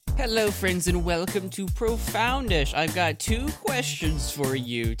Hello, friends, and welcome to Profoundish. I've got 2 questions for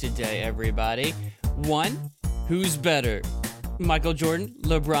you today, everybody. 1, who's better, Michael Jordan,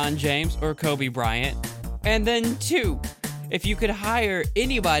 LeBron James, or Kobe Bryant? And then 2, if you could hire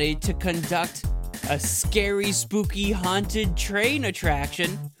anybody to conduct a scary, spooky, haunted train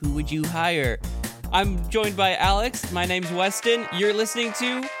attraction, who would you hire? I'm joined by Alex. My name's Weston. You're listening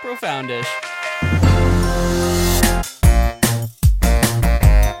to Profoundish.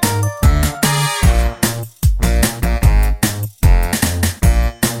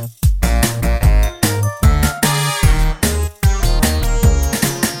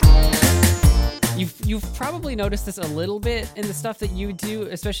 You've probably noticed this a little bit in the stuff that you do,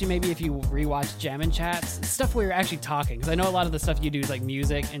 especially maybe if you rewatch Jammin' Chats, stuff where you're actually talking. Because I know a lot of the stuff you do is like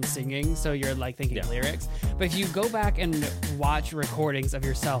music and singing, so you're like thinking lyrics. But if you go back and watch recordings of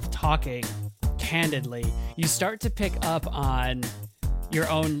yourself talking candidly, you start to pick up on your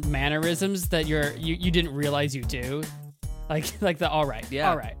own mannerisms that you didn't realize you do. Like the all right,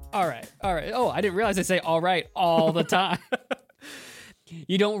 all right. Oh, I didn't realize I say all right all the time.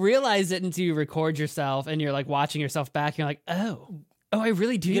 You don't realize it until you record yourself and you're like watching yourself back. And you're like, oh, I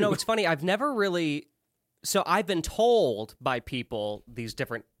really do. You know, it's funny. I've never really. So I've been told by people these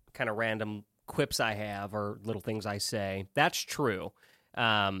different kind of random quips I have or little things I say. That's true.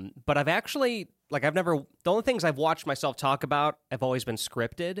 But I've actually I've never. The only things I've watched myself talk about have always been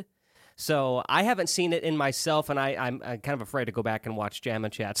scripted. So I haven't seen it in myself, and I'm kind of afraid to go back and watch Jammin'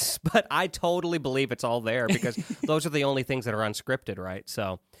 Chats. But I totally believe it's all there because those are the only things that are unscripted, right?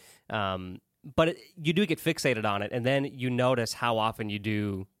 So, but you do get fixated on it, and then you notice how often you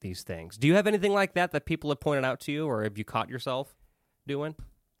do these things. Do you have anything like that people have pointed out to you, or have you caught yourself doing?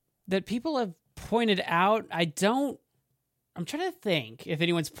 That people have pointed out, I'm trying to think if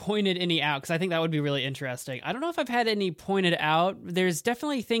anyone's pointed any out, because I think that would be really interesting. I don't know if I've had any pointed out. There's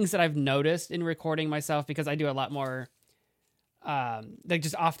definitely things that I've noticed in recording myself because I do a lot more like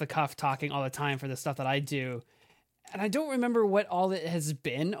just off the cuff talking all the time for the stuff that I do. And I don't remember what all it has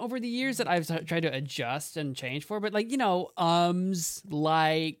been over the years that I've tried to adjust and change for. But likes,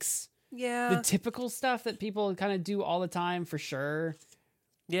 the typical stuff that people kind of do all the time for sure.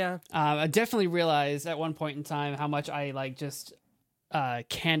 Yeah. I definitely realized at one point in time how much I just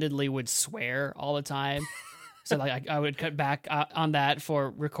candidly would swear all the time. So I would cut back on that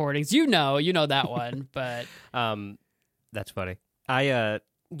for recordings. You know that one, but that's funny.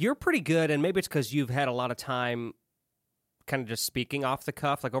 You're pretty good, and maybe it's because you've had a lot of time kind of just speaking off the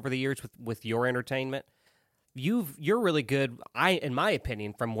cuff, like over the years with your entertainment. You're really good, in my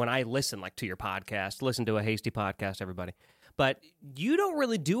opinion, from when I listen to your podcast, listen to a Hasty podcast, everybody. But you don't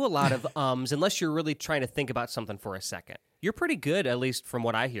really do a lot of unless you're really trying to think about something for a second. You're pretty good, at least from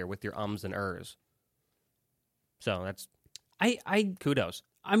what I hear, with your ums and ers. So that's kudos.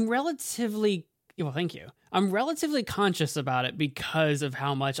 I'm relatively thank you. I'm relatively conscious about it because of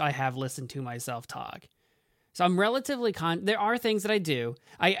how much I have listened to myself talk. So I'm relatively there are things that I do.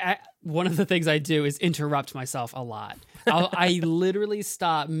 One of the things I do is interrupt myself a lot. I literally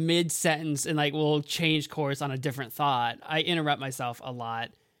stop mid-sentence and will change course on a different thought. I interrupt myself a lot.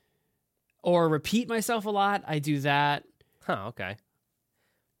 Or repeat myself a lot. I do that. Huh, okay.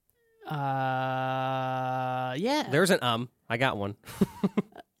 Yeah. There's an I got one.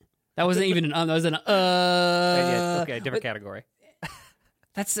 That wasn't even an that was an okay, different category.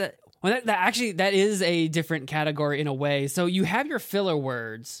 That's a... Well, that is a different category in a way. So you have your filler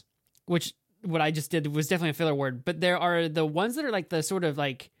words, which what I just did was definitely a filler word, but there are the ones that are the sort of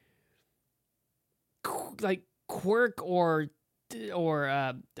quirk or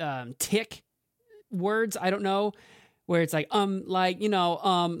tick words. I don't know, where it's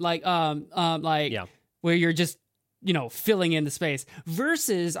where you're just filling in the space.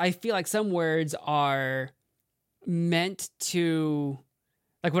 Versus, I feel like some words are meant to.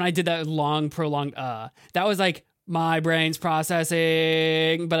 Like when I did that long, prolonged that was my brain's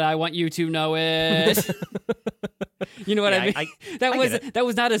processing, but I want you to know it. You know what I mean? That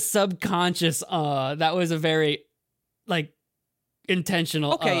was not a subconscious that was a very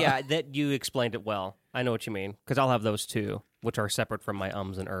intentional. Okay, yeah, that you explained it well. I know what you mean, because I'll have those too, which are separate from my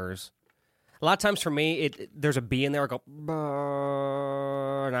ums and ers. A lot of times for me, there's a B in there. I go,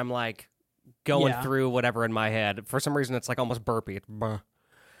 and I'm going through whatever in my head. For some reason, it's almost burpy. It's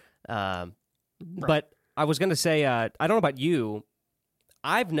But I was going to say, I don't know about you.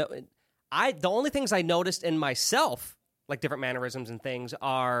 The only things I noticed in myself, different mannerisms and things,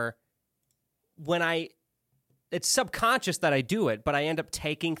 are when it's subconscious that I do it, but I end up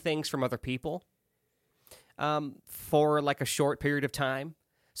taking things from other people for a short period of time.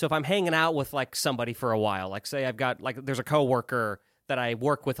 So if I'm hanging out with somebody for a while, say I've got there's a coworker that I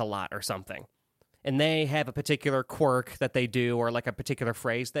work with a lot or something, and they have a particular quirk that they do or like a particular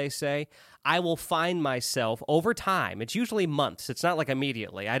phrase they say, I will find myself over time. It's usually months. It's not like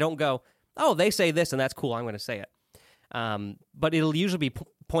immediately. I don't go, oh, they say this and that's cool, I'm going to say it. But it'll usually be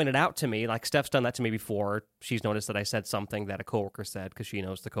pointed out to me. Like Steph's done that to me before. She's noticed that I said something that a coworker said because she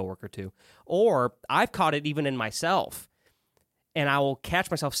knows the coworker too. Or I've caught it even in myself. And I will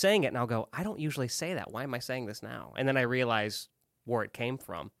catch myself saying it, and I'll go, I don't usually say that. Why am I saying this now? And then I realize where it came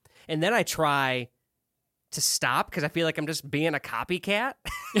from. And then I try to stop because I feel like I'm just being a copycat,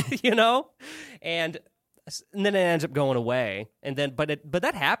 you know? And then it ends up going away. And then, but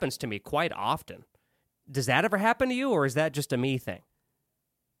that happens to me quite often. Does that ever happen to you, or is that just a me thing?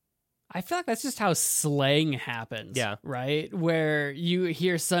 I feel like that's just how slang happens. Yeah. Right? Where you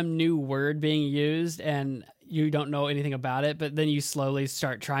hear some new word being used and you don't know anything about it, but then you slowly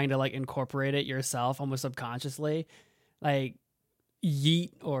start trying to like incorporate it yourself almost subconsciously. Like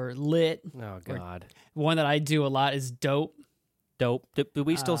yeet or lit. Oh, God. One that I do a lot is dope. Dope. Do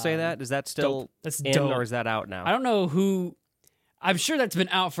we still say that? Is that still That's in, dope. or is that out now? I don't know who... I'm sure that's been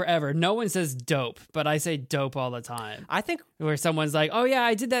out forever. No one says dope, but I say dope all the time. I think where someone's like, "Oh yeah,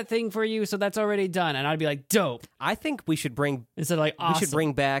 I did that thing for you, so that's already done," and I'd be like, "Dope." I think we should bring instead of like awesome. We should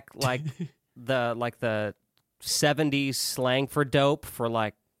bring back like the 70s slang for dope for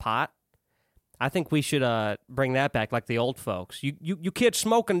like pot. I think we should bring that back, like the old folks. You kids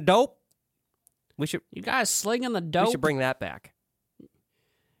smoking dope? We should. You guys slinging the dope? We should bring that back.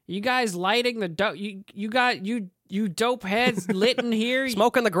 You guys lighting the dope? You dope heads lit in here?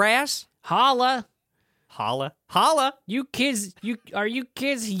 Smoking the grass? Holla. Holla. Holla. You kids, are you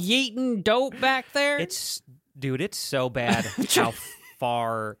kids yeeting dope back there? Dude, it's so bad how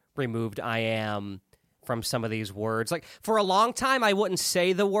far removed I am from some of these words. Like, for a long time, I wouldn't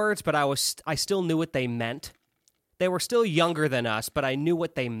say the words, but I still knew what they meant. They were still younger than us, but I knew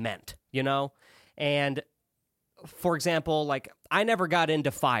what they meant, you know? And, for example, like, I never got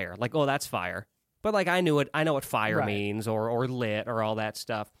into fire. Like, oh, that's fire. But, like, I know what fire means or lit or all that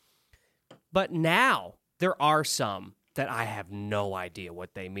stuff. But now, there are some that I have no idea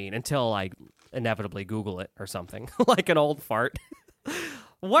what they mean until I inevitably Google it or something, like an old fart.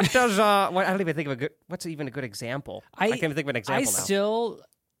 What does, I don't even think of what's even a good example? I can't even think of an example now.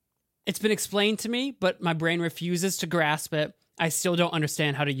 It's been explained to me, but my brain refuses to grasp it. I still don't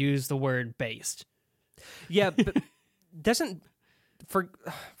understand how to use the word based. Yeah, but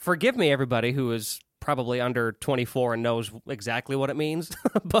forgive me, everybody who is probably under 24 and knows exactly what it means,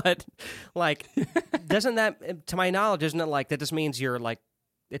 but, like, doesn't that, to my knowledge, isn't it like, that just means you're, like,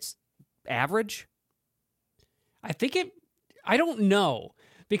 it's average? I don't know,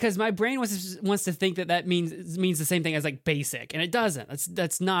 because my brain wants to think that means the same thing as, like, basic, and it doesn't.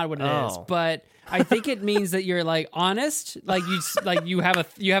 That's not what it is. But I think it means that you're, like, honest, like you have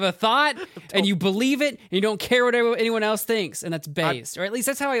a thought and you believe it and you don't care what anyone else thinks, and that's based. Or at least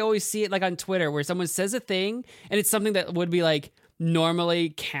that's how I always see it, like on Twitter, where someone says a thing and it's something that would be like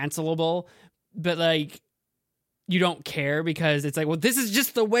normally cancelable, but like you don't care because it's like, well, this is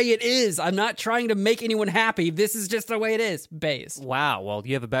just the way it is. I'm not trying to make anyone happy. This is just the way it is. Based. Wow. Well,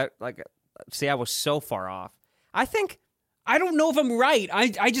 you have about, like, see, I was so far off. I don't know if I'm right.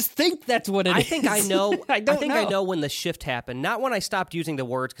 I just think that's what it is. I think I know. I know when the shift happened. Not when I stopped using the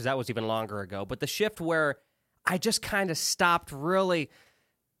words, because that was even longer ago, but the shift where I just kind of stopped really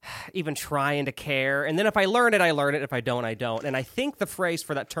even trying to care. And then if I learn it, I learn it. If I don't, I don't. And I think the phrase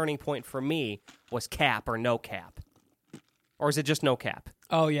for that turning point for me was cap or no cap. Or is it just no cap?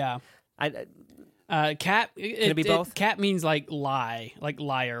 Oh, yeah. Cap. Can it be both? Cap means like lie, like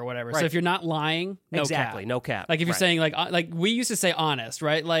liar or whatever. Right. So if you're not lying, no exactly, cap. No cap. Like if you're saying like we used to say honest,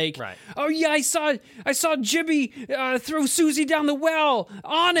 right? Like, oh yeah, I saw Jimmy throw Susie down the well.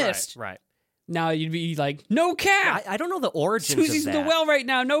 Honest. Right. Now you'd be like, no cap. I don't know the origins Susie's of that. in the well right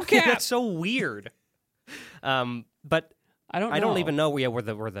now. No cap. That's so weird. But I don't know. I don't even know where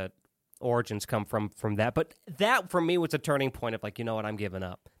the origins come from that. But that for me was a turning point of like, you know what, I'm giving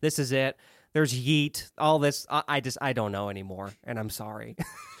up. This is it. There's yeet, all this. I don't know anymore, and I'm sorry.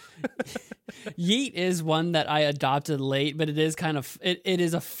 Yeet is one that I adopted late, but it is kind of it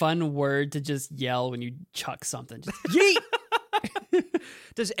is a fun word to just yell when you chuck something. Just yeet.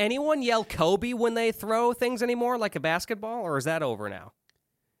 Does anyone yell Kobe when they throw things anymore, like a basketball, or is that over now?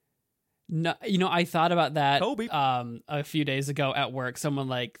 No, I thought about that Kobe. A few days ago at work. Someone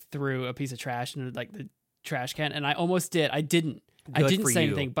like threw a piece of trash into like the trash can, and I almost did. I didn't say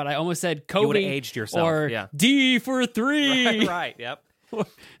anything, but I almost said Kobe. You would have aged yourself. Or D for 3. Right, yep.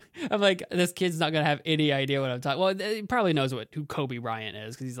 I'm like, this kid's not going to have any idea what I'm talking. Well, he probably knows who Kobe Bryant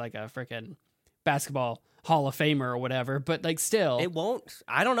is because he's like a freaking basketball Hall of Famer or whatever, but like still. It won't.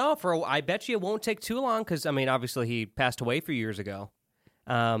 I don't know. I bet you it won't take too long because, I mean, obviously he passed away a few years ago.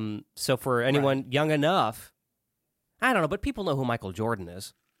 So for anyone young enough, I don't know, but people know who Michael Jordan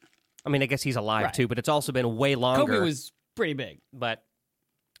is. I mean, I guess he's alive too, but it's also been way longer. Kobe was pretty big. But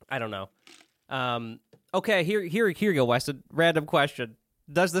I don't know. Okay, here you go, Weston. Random question.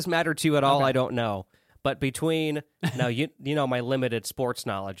 Does this matter to you at all? Okay. I don't know. But between, now, you know my limited sports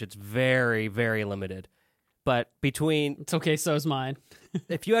knowledge. It's very, very limited. But between... It's okay, so is mine.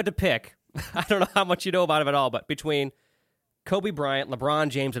 If you had to pick, I don't know how much you know about him at all, but between Kobe Bryant, LeBron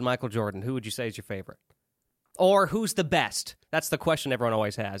James, and Michael Jordan, who would you say is your favorite? Or who's the best? That's the question everyone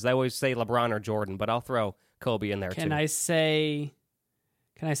always has. They always say LeBron or Jordan, but I'll throw Kobe in there, too. Can I say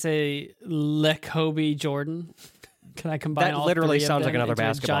Le Kobe Jordan? Can I combine that all literally three of sounds them like another into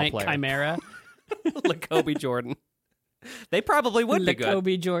basketball a giant player. chimera? Le Kobe Jordan. They probably would be good.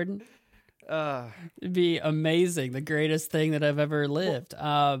 Kobe Jordan. It'd be amazing. The greatest thing that I've ever lived.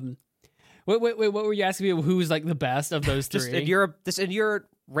 Wait, what were you asking me? Who's like the best of those three? Just in your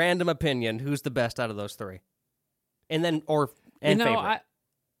random opinion, who's the best out of those three? And then, favorite.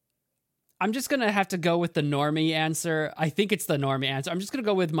 I'm just going to have to go with the normie answer. I think it's the normie answer. I'm just going to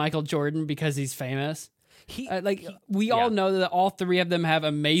go with Michael Jordan because he's famous. We all know that all three of them have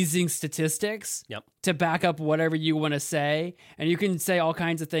amazing statistics to back up whatever you want to say. And you can say all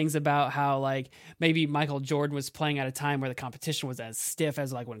kinds of things about how, like, maybe Michael Jordan was playing at a time where the competition was as stiff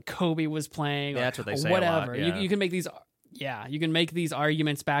as, like, when Kobe was playing. That's what they say whatever. a lot, yeah. You can make these... Yeah, you can make these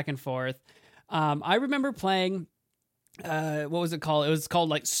arguments back and forth. I remember playing... what was it called? It was called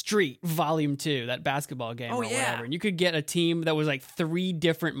like Street Volume 2, that basketball game or whatever. And you could get a team that was like 3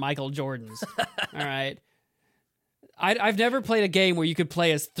 different Michael Jordans. All right. I've never played a game where you could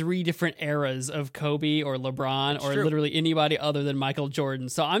play as 3 different eras of Kobe or LeBron literally anybody other than Michael Jordan.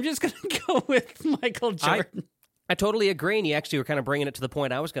 So I'm just going to go with Michael Jordan. I totally agree. And you actually were kind of bringing it to the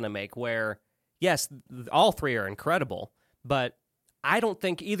point I was going to make where, yes, all 3 are incredible, but I don't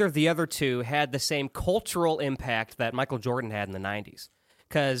think either of the other 2 had the same cultural impact that Michael Jordan had in the 90s.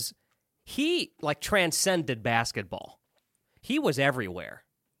 Because he, like, transcended basketball. He was everywhere.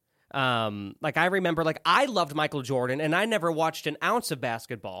 Like, I remember, like, I loved Michael Jordan, and I never watched an ounce of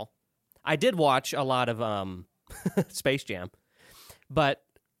basketball. I did watch a lot of Space Jam. But,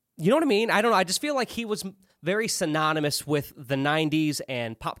 you know what I mean? I don't know. I just feel like he was very synonymous with the 90s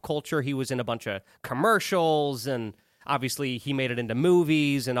and pop culture. He was in a bunch of commercials, and... obviously, he made it into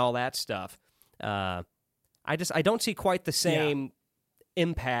movies and all that stuff. I don't see quite the same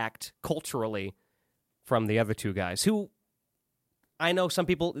impact culturally from the other 2 guys, who I know some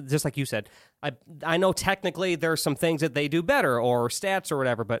people, just like you said, I know technically there's some things that they do better or stats or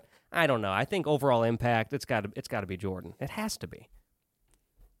whatever, but I don't know. I think overall impact, it's got to be Jordan. It has to be.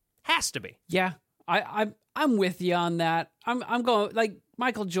 Has to be. Yeah, I'm with you on that. I'm going like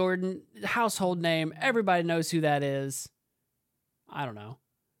Michael Jordan, household name. Everybody knows who that is. I don't know.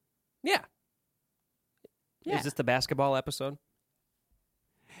 Yeah. Is this the basketball episode?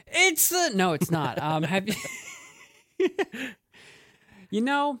 No, it's not. Have you?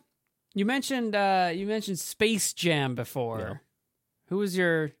 You mentioned Space Jam before. Yeah. Who was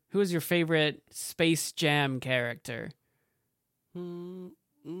your favorite Space Jam character?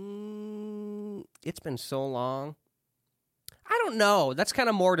 It's been so long. I don't know. That's kind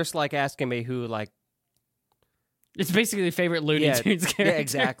of more just like asking me who, like... It's basically the favorite Looney Tunes character. Yeah,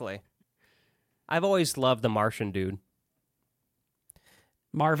 exactly. I've always loved the Martian dude.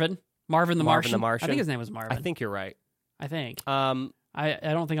 Marvin the Martian? I think his name was Marvin. I think you're right. I think. I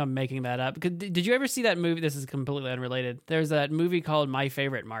don't think I'm making that up. Did you ever see that movie? This is completely unrelated. There's that movie called My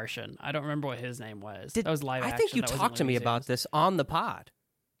Favorite Martian. I don't remember what his name was. That was live action. I think you talked to me about this on the pod.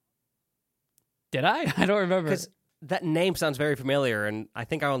 Did I? I don't remember. Because that name sounds very familiar, and I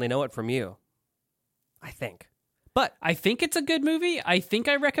think I only know it from you. I think. But I think it's a good movie. I think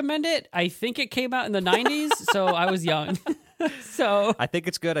I recommend it. I think it came out in the 90s, so I was young. So I think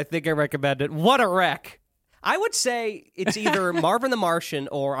it's good. I think I recommend it. What a wreck. I would say it's either Marvin the Martian,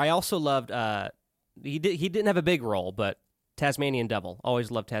 or I also loved, he didn't have a big role, but Tasmanian Devil. Always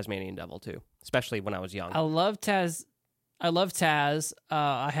loved Tasmanian Devil, too, especially when I was young. I love Taz.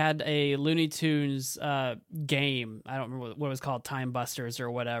 I had a Looney Tunes game. I don't remember what it was called, Time Busters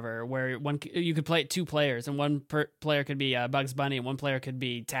or whatever, where you could play it 2 players, and one player could be Bugs Bunny, and one player could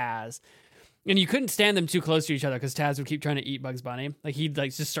be Taz. And you couldn't stand them too close to each other because Taz would keep trying to eat Bugs Bunny. Like, he'd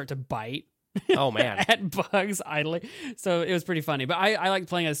like just start to bite. Oh, man. At Bugs idly. So it was pretty funny. But I liked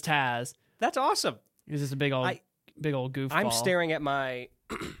playing as Taz. That's awesome. He was just a big old goofball. I'm staring at my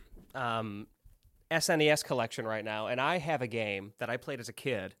SNES collection right now, and I have a game that I played as a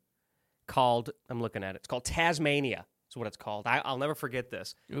kid, called, I'm looking at it, it's called Tasmania. That's what it's called. I'll never forget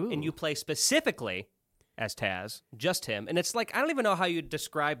this. Ooh. And you play specifically as Taz, just him. And it's like, I don't even know how you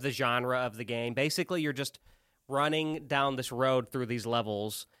describe the genre of the game. Basically, you're just running down this road through these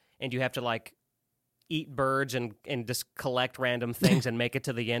levels, and you have to, like, eat birds and just collect random things and make it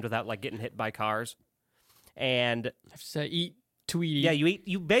to the end without, like, getting hit by cars. And so eat Tweety. Yeah,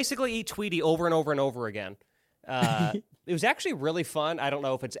 you basically eat Tweety over and over and over again. It was actually really fun. I don't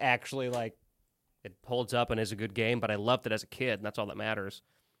know if it's actually, like, it holds up and is a good game, but I loved it as a kid, and that's all that matters.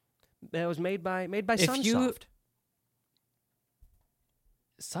 It was made by Sunsoft.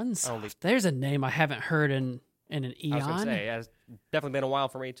 Sunsoft. There's a name I haven't heard in an eon. I was going to say, it's definitely been a while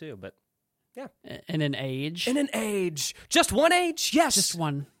for me too, but yeah. In an age. In an age. Just one age, yes. Just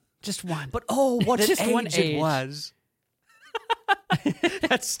one. But what an Just age one it was.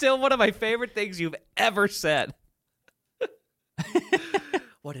 That's still one of my favorite things you've ever said.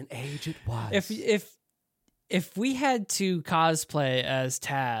 What an age it was. If we had to cosplay as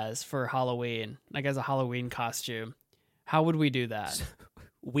Taz for Halloween, like as a Halloween costume, how would we do that?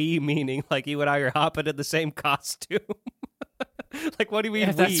 We meaning like you and I are hopping in the same costume. Like, what do you mean?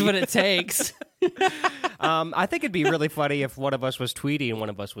 If that's what it takes. I think it'd be really funny if one of us was Tweety and one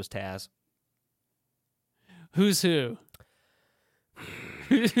of us was Taz. Who's who?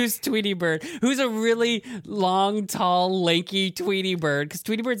 Who's Tweety Bird? Who's a really long, tall, lanky Tweety Bird? Because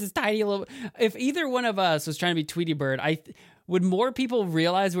Tweety Bird's this tiny little... If either one of us was trying to be Tweety Bird, would more people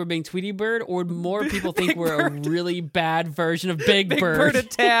realize we're being Tweety Bird, or would more people think we're a really bad version of Big Bird? Big Bird and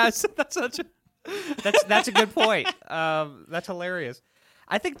Taz. That's a good point. That's hilarious.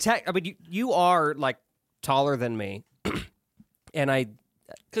 I think you are like taller than me, and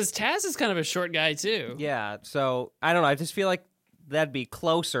because Taz is kind of a short guy too. Yeah, so I don't know. I just feel like that'd be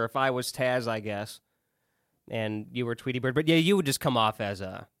closer if I was Taz, I guess, and you were Tweety Bird. But yeah, you would just come off as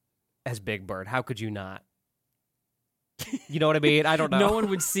Big Bird. How could you not? You know what I mean? I don't know. No one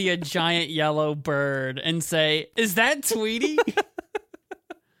would see a giant yellow bird and say, "Is that Tweety?"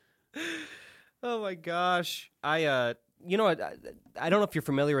 Oh my gosh. I don't know if you're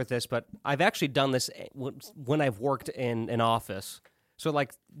familiar with this, but I've actually done this when I've worked in an office. So,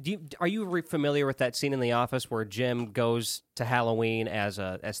 like, are you familiar with that scene in The Office where Jim goes to Halloween as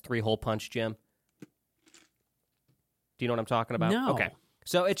 3-hole punch Jim? Do you know what I'm talking about? No. Okay.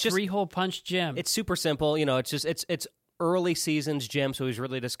 So it's just 3-hole punch Jim. It's super simple. You know, it's early seasons Jim, so he's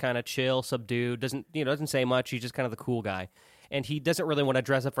really just kind of chill, subdued, doesn't say much. He's just kind of the cool guy. And he doesn't really want to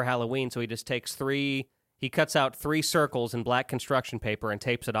dress up for Halloween, so he just cuts out 3 circles in black construction paper and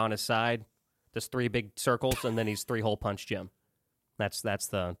tapes it on his side. Just 3 big circles, and then he's 3-hole punch Jim. It's not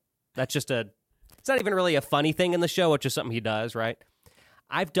even really a funny thing in the show, it's just something he does, right?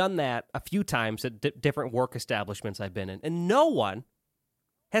 I've done that a few times at different work establishments I've been in, and no one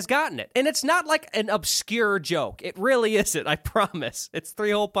has gotten it. And it's not like an obscure joke. It really isn't, I promise. It's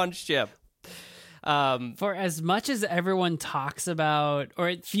 3-hole punch Jim. For as much as everyone talks about, or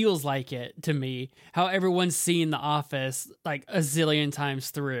it feels like it to me, how everyone's seen The Office like a zillion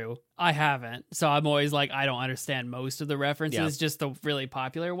times through, I haven't. So I'm always like, I don't understand most of the references, just the really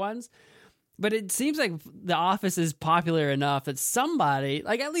popular ones. But it seems like The Office is popular enough that somebody,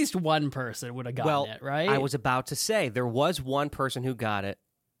 like at least one person, would have gotten it, right? I was about to say, there was one person who got it,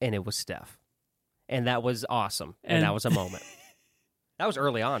 and it was Steph. And that was awesome. And that was a moment. That was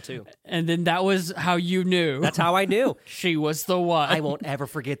early on, too. And then that was how you knew. That's how I knew. She was the one. I won't ever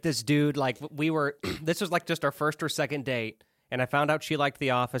forget this dude. Like, this was like just our first or second date, and I found out she liked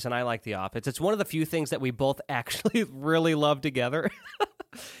The Office and I liked The Office. It's one of the few things that we both actually really love together.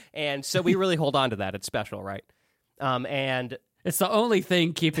 And so we really hold on to that. It's special, right? And it's the only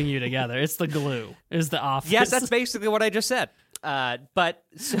thing keeping you together. It's the glue. Is The Office. Yes, that's basically what I just said. But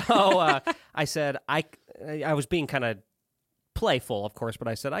so I said, I was being kind of playful, of course, but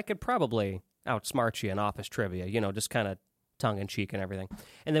I said I could probably outsmart you in Office trivia, just kind of tongue-in-cheek and everything.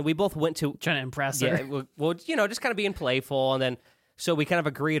 And then we both went to... Trying to impress her. Yeah, well, just kind of being playful, and then... So we kind of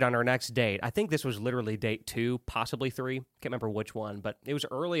agreed on our next date. I think this was literally date 2, possibly 3. Can't remember which one, but it was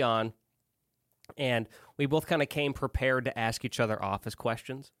early on, and we both kind of came prepared to ask each other Office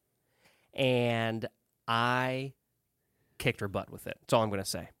questions, and I kicked her butt with it. That's all I'm going to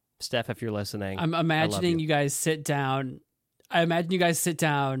say. Steph, if you're listening, I'm imagining you guys sit down... I imagine you guys sit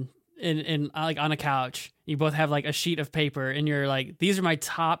down in like on a couch. You both have like a sheet of paper, and you're like, "These are my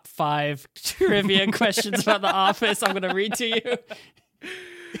top 5 trivia questions about The Office. I'm going to read to you."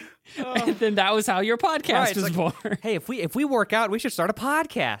 And then that was how your podcast was born. Hey, if we work out, we should start a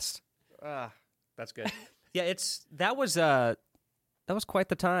podcast. That's good. Yeah, that was quite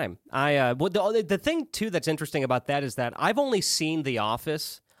the time. The thing too that's interesting about that is that I've only seen The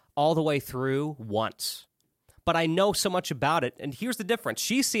Office all the way through once. But I know so much about it, and here's the difference.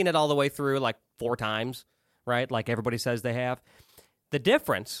 She's seen it all the way through like 4 times, right? Like everybody says they have. The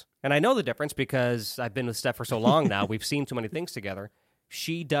difference, and I know the difference because I've been with Steph for so long now, we've seen too many things together.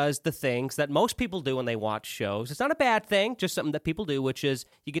 She does the things that most people do when they watch shows. It's not a bad thing, just something that people do, which is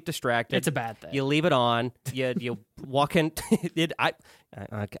you get distracted. It's a bad thing. You leave it on. You walk in.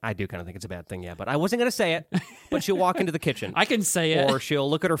 I do kind of think it's a bad thing, yeah, but I wasn't going to say it. But she'll walk into the kitchen. I can say it. Or she'll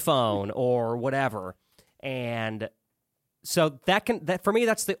look at her phone or whatever. And so that for me,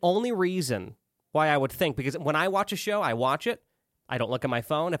 that's the only reason why I would think. Because when I watch a show, I watch it. I don't look at my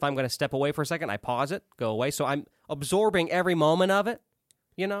phone. If I'm going to step away for a second, I pause it, go away. So I'm absorbing every moment of it,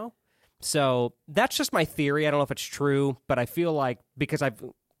 you know? So that's just my theory. I don't know if it's true, but I feel like because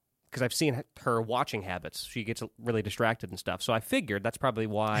I've seen her watching habits, she gets really distracted and stuff. So I figured that's probably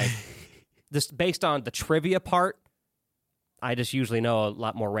why, just based on the trivia part, I just usually know a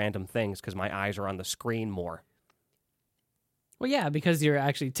lot more random things because my eyes are on the screen more. Well, yeah, because you're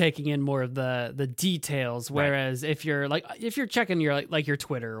actually taking in more of the details. Whereas if you're checking your like your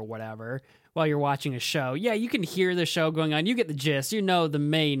Twitter or whatever while you're watching a show, yeah, you can hear the show going on. You get the gist. You know the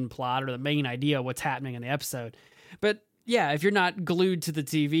main plot or the main idea of what's happening in the episode. But yeah, if you're not glued to the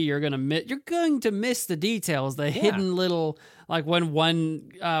TV, you're going to miss the details, the hidden little, like when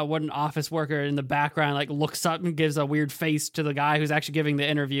one office worker in the background like looks up and gives a weird face to the guy who's actually giving the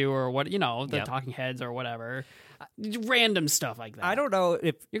interview or what, the talking heads or whatever. Random stuff like that. I don't know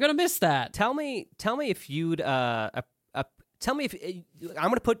if you're going to miss that. Tell me if you'd tell me if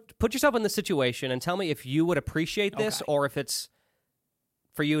I'm going to put yourself in this situation and tell me if you would appreciate this or if it's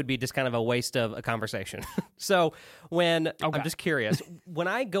for you, it'd be just kind of a waste of a conversation. So I'm just curious, when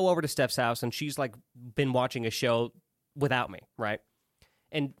I go over to Steph's house and she's like been watching a show without me, right?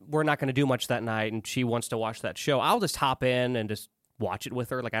 And we're not going to do much that night and she wants to watch that show, I'll just hop in and just watch it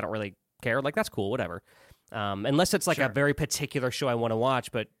with her. Like, I don't really care. Like, that's cool, whatever. Unless it's like a very particular show I want to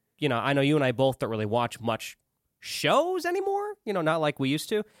watch. But, I know you and I both don't really watch much shows anymore, not like we used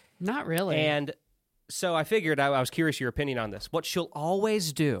to. Not really. And so I figured I was curious your opinion on this. What she'll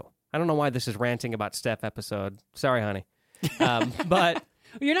always do. I don't know why this is ranting about Steph episode. Sorry, honey. But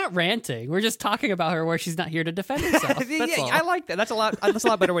you're not ranting. We're just talking about her where she's not here to defend herself. That's all. I like that. That's a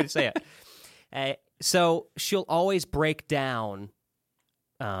lot better way to say it. So she'll always break down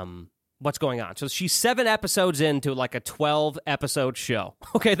what's going on. So she's 7 episodes into like a 12-episode show.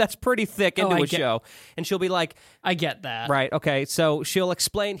 Okay, that's pretty thick into a show. And she'll be like, I get that. Right, okay. So she'll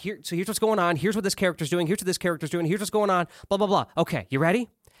explain, here's what's going on. Here's what this character's doing. Here's what this character's doing. Here's what's going on. Blah, blah, blah. Okay, you ready?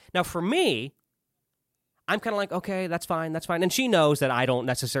 Now, for me, I'm kind of like, okay, that's fine. And she knows that I don't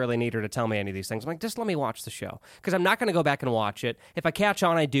necessarily need her to tell me any of these things. I'm like, just let me watch the show. Because I'm not going to go back and watch it. If I catch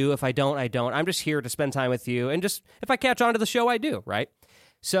on, I do. If I don't, I don't. I'm just here to spend time with you. And just, if I catch on to the show, I do, right?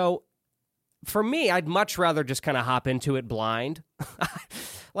 So for me, I'd much rather just kind of hop into it blind.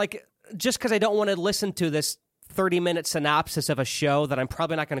 Like, just because I don't want to listen to this 30-minute synopsis of a show that I'm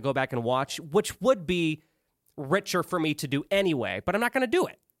probably not going to go back and watch, which would be richer for me to do anyway, but I'm not going to do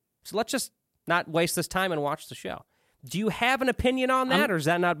it. So let's just not waste this time and watch the show. Do you have an opinion on that, or does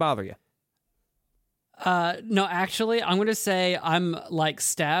that not bother you? No, actually, I'm going to say I'm like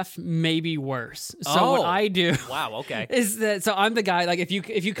Steph, maybe worse. So what I do is that, so I'm the guy, like if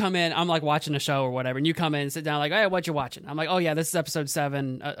you come in, I'm like watching a show or whatever, and you come in and sit down like, hey, what you watching? I'm like, oh yeah, this is episode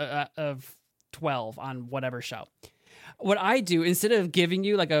 7 of 12 on whatever show. What I do, instead of giving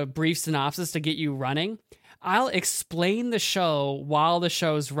you like a brief synopsis to get you running, I'll explain the show while the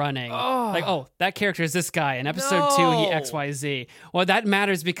show's running. Like, that character is this guy. In episode 2, he XYZ. Well, that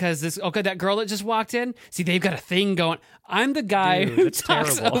matters because that girl that just walked in, see, they've got a thing going. I'm the guy who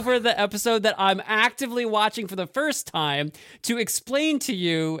talks over the episode that I'm actively watching for the first time to explain to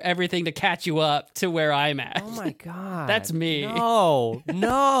you everything to catch you up to where I'm at. Oh, my God. That's me. No.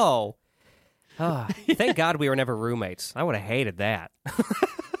 Thank God we were never roommates. I would have hated that.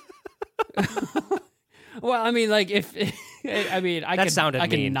 Well, I mean, like, I can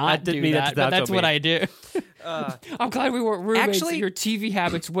not do that, but that's what I do. I'm glad we weren't roommates. Actually, your TV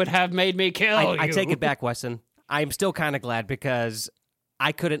habits would have made me kill you. I take it back, Weston. I'm still kind of glad because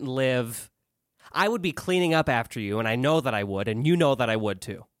I couldn't live. I would be cleaning up after you, and I know that I would, and you know that I would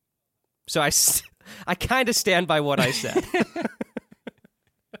too. So I kind of stand by what I said.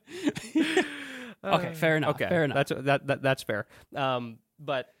 Okay, fair enough. Okay, fair enough. That's fair.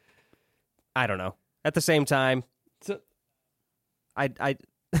 But I don't know. At the same time, I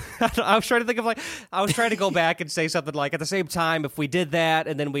was trying to think of I was trying to go back and say something like, at the same time, if we did that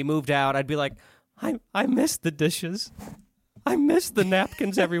and then we moved out, I'd be like, I miss the dishes. I miss the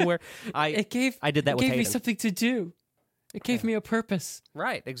napkins everywhere. I did that with Hayden. Gave me something to do. It gave me a purpose.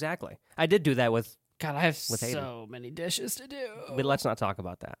 Right, exactly. I did do that with God, I have Hayden. so many dishes to do. But let's not talk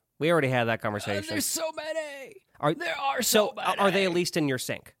about that. We already had that conversation. There's so many. There are so many. Are they at least in your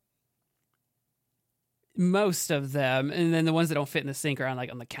sink? Most of them, and then the ones that don't fit in the sink are on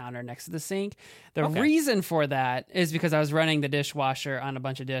the counter next to the sink. The Okay. reason for that is because I was running the dishwasher on a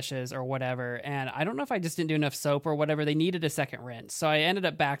bunch of dishes or whatever, and I don't know if I just didn't do enough soap or whatever. They needed a second rinse, so I ended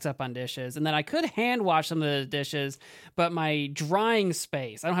up backed up on dishes, and then I could hand wash some of the dishes, but my drying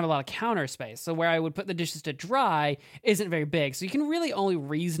space, I don't have a lot of counter space, so where I would put the dishes to dry isn't very big, so you can really only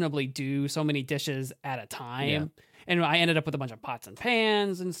reasonably do so many dishes at a time. Yeah. And I ended up with a bunch of pots and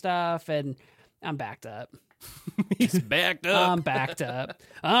pans and stuff, and I'm backed up. He's backed up. I'm backed up.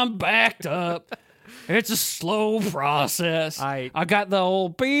 I'm backed up. It's a slow process. I got the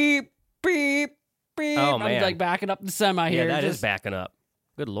old beep, beep, beep. Oh, man. I'm backing up the semi here. Yeah, that is backing up.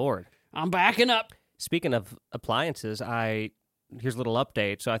 Good Lord. I'm backing up. Speaking of appliances, here's a little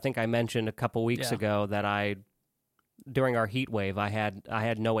update. So I think I mentioned a couple weeks ago that during our heat wave, I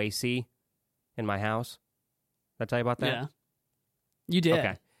had no AC in my house. Did I tell you about that? Yeah. You did.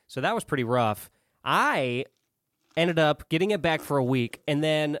 Okay. So that was pretty rough. I ended up getting it back for a week, and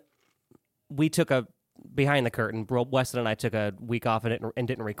then we took behind the curtain. Weston and I took a week off and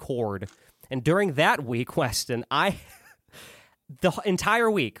didn't record. And during that week, Weston, the entire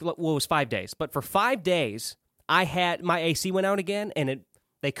week, well, it was 5 days, but for 5 days, my AC went out again, and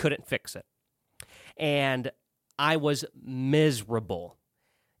they couldn't fix it. And I was miserable.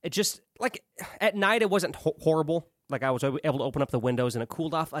 It just, at night, it wasn't horrible. I was able to open up the windows and it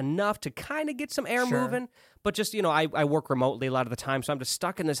cooled off enough to kind of get some air moving. But just, I work remotely a lot of the time, so I'm just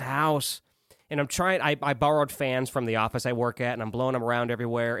stuck in this house. And I'm trying, I borrowed fans from the office I work at, and I'm blowing them around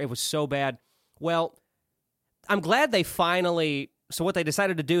everywhere. It was so bad. Well, I'm glad they finally, so what they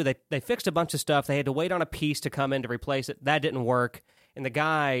decided to do, they fixed a bunch of stuff. They had to wait on a piece to come in to replace it. That didn't work. And the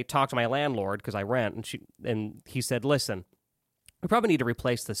guy talked to my landlord, because I rent, and he said, listen, we probably need to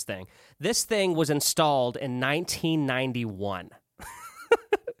replace this thing. This thing was installed in 1991.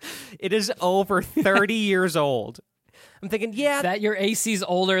 It is over 30 years old. I'm thinking, that your AC's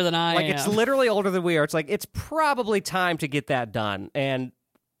older than I am. It's literally older than we are. It's it's probably time to get that done. And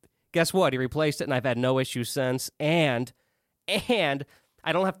guess what? He replaced it, and I've had no issues since. And I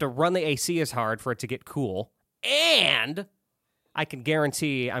don't have to run the AC as hard for it to get cool. And I can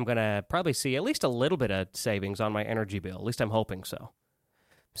guarantee I'm going to probably see at least a little bit of savings on my energy bill. At least I'm hoping so.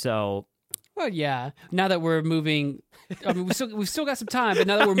 Well, yeah. Now that we're moving, we've still got some time, but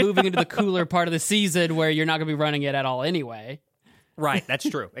now that we're moving into the cooler part of the season where you're not going to be running it at all anyway. Right, that's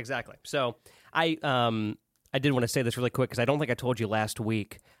true. Exactly. So I did want to say this really quick because I don't think I told you last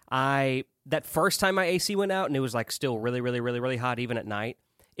week. That first time my AC went out and it was still really, really, really, really hot even at night.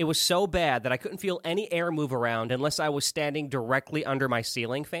 It was so bad that I couldn't feel any air move around unless I was standing directly under my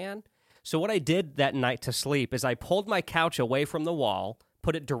ceiling fan. So what I did that night to sleep is I pulled my couch away from the wall,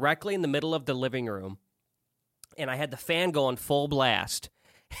 put it directly in the middle of the living room, and I had the fan going full blast.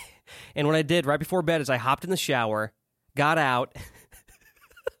 And what I did right before bed is I hopped in the shower, got out.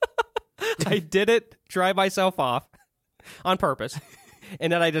 I didn't dry myself off on purpose.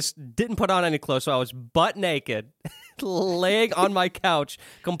 And then I just didn't put on any clothes, so I was butt naked, laying on my couch,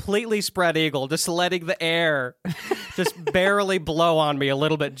 completely spread eagle, just letting the air just barely blow on me a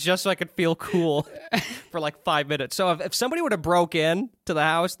little bit, just so I could feel cool for 5 minutes. So if somebody would have broke in to the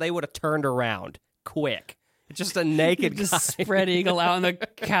house, they would have turned around quick. It's just a naked guy. Just spread eagle out on the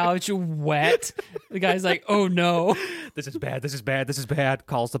couch, wet. The guy's like, oh no. This is bad, this is bad, this is bad.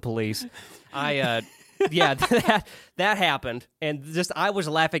 Calls the police. Yeah, that happened, and just I was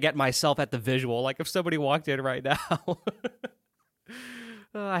laughing at myself at the visual. If somebody walked in right now,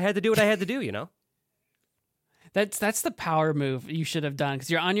 I had to do what I had to do. That's the power move you should have done because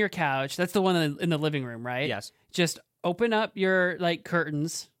you're on your couch. That's the one in the living room, right? Yes. Just open up your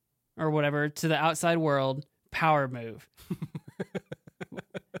curtains or whatever to the outside world. Power move.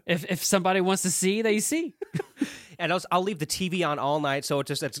 If somebody wants to see, they see. And I'll leave the TV on all night, so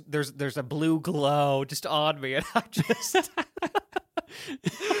there's a blue glow just on me, and I just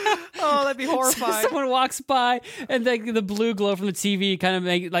oh, that'd be horrifying. Someone walks by, and the blue glow from the TV kind of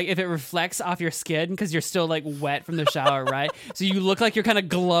make if it reflects off your skin because you're still wet from the shower, right? So you look like you're kind of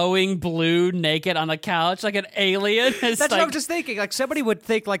glowing blue, naked on the couch, like an alien. That's what I was just thinking. Somebody would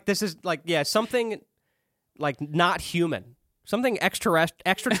think this is something not human, something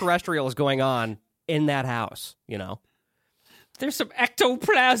extraterrestrial is going on in that house, There's some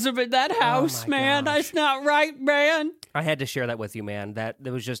ectoplasm in that house, man. Gosh. That's not right, man. I had to share that with you, man. I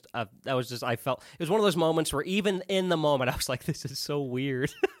felt it was one of those moments where even in the moment I was like, this is so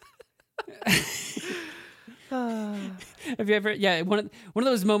weird. Have you ever? Yeah, one of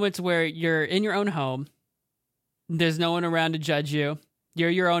those moments where you're in your own home. There's no one around to judge you. You're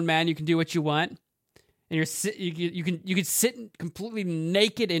your own man. You can do what you want, and you can sit completely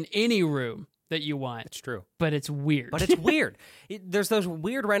naked in any room that you want. It's true, but it's weird. There's those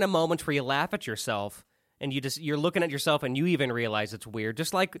weird random moments where you laugh at yourself, and you're looking at yourself, and you even realize it's weird.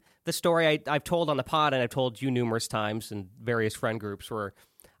 Just like the story I've told on the pod, and I've told you numerous times in various friend groups, where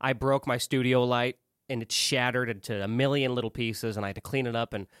I broke my studio light, and it shattered into a million little pieces, and I had to clean it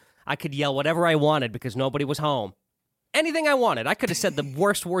up, and I could yell whatever I wanted because nobody was home. Anything I wanted. I could have said the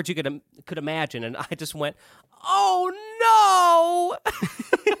worst words you could imagine, and I just went, "Oh no!"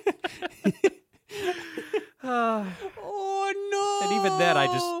 Oh no! And even then, I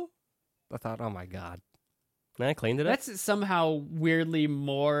thought, "Oh my god!" And I cleaned it up. That's somehow weirdly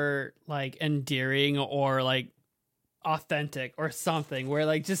more like endearing or like authentic or something. Where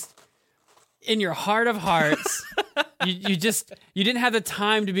like just in your heart of hearts, you didn't have the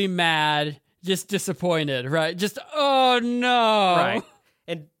time to be mad. Just disappointed, right? Just, oh no. Right.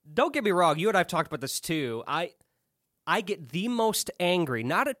 And don't get me wrong, you and I have talked about this too. I get the most angry,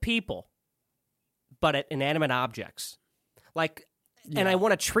 not at people, but at inanimate objects. Like, and I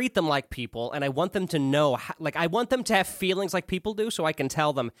want to treat them like people, and I want them to know, I want them to have feelings like people do, so I can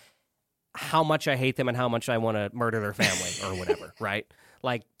tell them how much I hate them and how much I want to murder their family or whatever, right?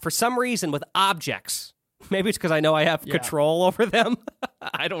 Like, for some reason with objects, maybe it's because I know I have control over them.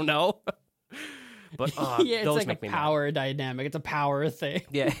 I don't know. But it's those like make a me power mad. dynamic. It's a power thing.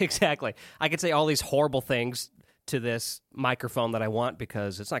 Yeah, exactly. I could say all these horrible things to this microphone that I want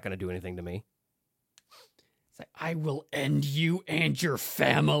because it's not going to do anything to me. It's like, I will end you and your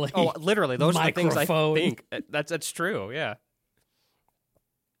family. Oh, literally, those are the things I think. That's true. Yeah.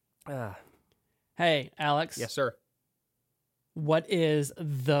 Hey, Alex. Yes, sir. What is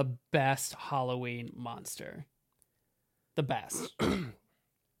the best Halloween monster? The best.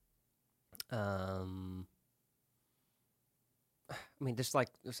 I mean, just a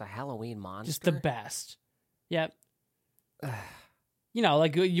Halloween monster. Just the best. Yep.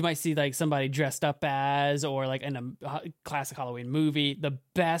 Like you might see like somebody dressed up as, or like in a classic Halloween movie, the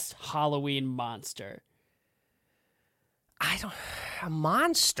best Halloween monster. A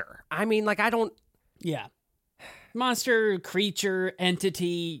monster. I mean, like, I don't. Yeah. Monster, creature,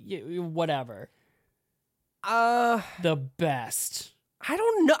 entity, whatever. The best. I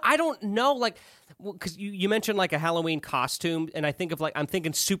don't know. Like, because you mentioned like a Halloween costume, and I'm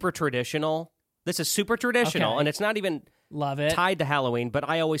thinking super traditional. This is super traditional, and it's not even love it tied to Halloween. But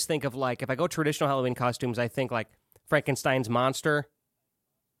I always think of like, if I go traditional Halloween costumes, I think like Frankenstein's monster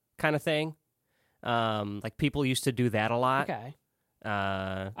kind of thing. Like people used to do that a lot. Okay.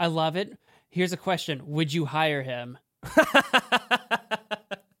 I love it. Here's a question: would you hire him?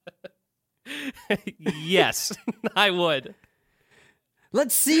 Yes, I would.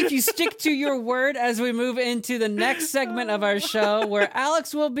 Let's see if you stick to your word as we move into the next segment of our show, where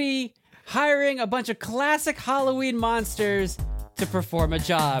Alex will be hiring a bunch of classic Halloween monsters to perform a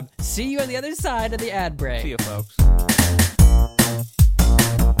job. See you on the other side of the ad break. See you, folks.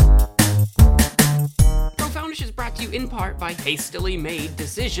 Profoundish is brought to you in part by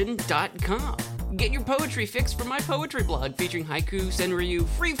HastilyMadeDecision.com. Get your poetry fix from my poetry blog featuring haiku, senryu,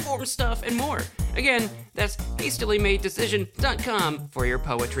 freeform stuff, and more. Again, that's HastilyMadeDecision.com for your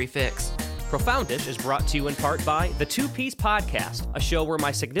poetry fix. Profoundish is brought to you in part by The Two-Piece Podcast, a show where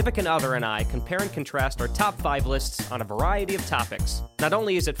my significant other and I compare and contrast our top 5 lists on a variety of topics. Not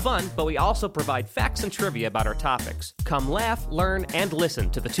only is it fun, but we also provide facts and trivia about our topics. Come laugh, learn, and listen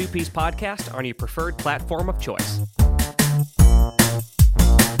to The Two-Piece Podcast on your preferred platform of choice.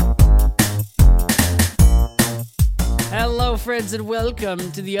 Hello, friends, and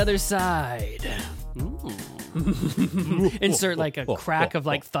welcome to the other side. Insert like a crack of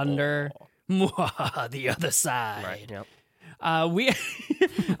like thunder. The other side. Right. Yep.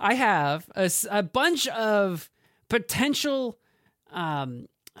 I have a bunch of potential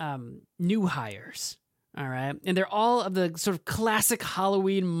new hires. All right, and they're all of the sort of classic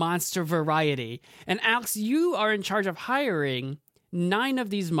Halloween monster variety. And Alex, you are in charge of hiring 9 of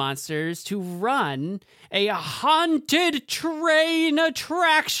these monsters to run a haunted train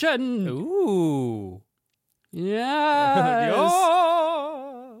attraction. Ooh. Yes.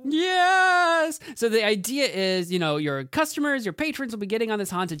 Yes. So the idea is, your customers, your patrons will be getting on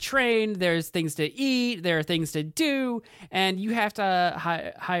this haunted train. There's things to eat. There are things to do. And you have to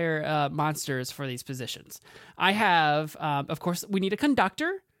hire monsters for these positions. I have, of course, we need a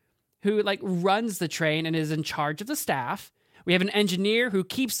conductor who runs the train and is in charge of the staff. We have an engineer who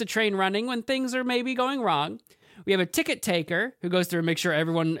keeps the train running when things are maybe going wrong. We have a ticket taker who goes through and makes sure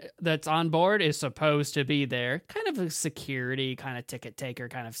everyone that's on board is supposed to be there. Kind of a security kind of ticket taker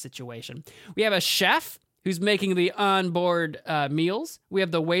kind of situation. We have a chef who's making the onboard meals. We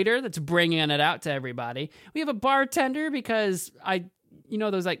have the waiter that's bringing it out to everybody. We have a bartender because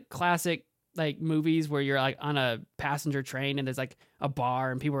those like classic like movies where you're like on a passenger train and there's like a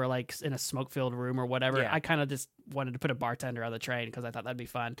bar and people are like in a smoke-filled room or whatever. Yeah. I kind of just wanted to put a bartender on the train because I thought that'd be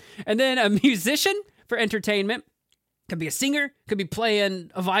fun. And then a musician for entertainment. Could be a singer, could be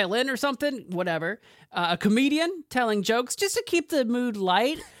playing a violin or something, whatever. A comedian telling jokes just to keep the mood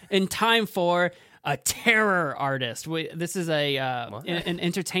light in time for a terror artist. This is an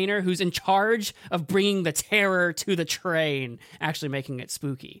entertainer who's in charge of bringing the terror to the train, actually making it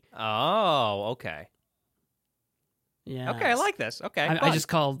spooky. Oh, okay. Yeah. Okay, I like this. Okay, I just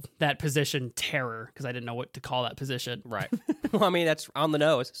called that position terror because I didn't know what to call that position. Right. Well, I mean, that's on the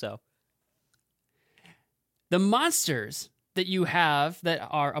nose, so. The monsters that you have that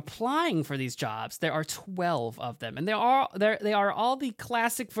are applying for these jobs, there are 12 of them. And they are all the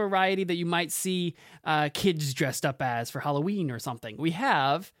classic variety that you might see kids dressed up as for Halloween or something. We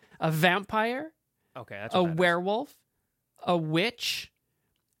have a vampire, okay, that's a what that is. werewolf, a witch,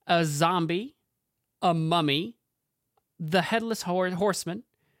 a zombie, a mummy, the headless horseman,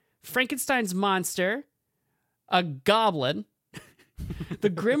 Frankenstein's monster, a goblin, the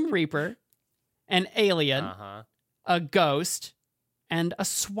Grim Reaper, an alien, a ghost, and a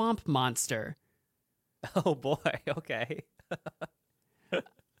swamp monster. Oh boy, okay.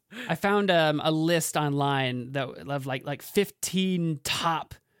 I found a list online that of like 15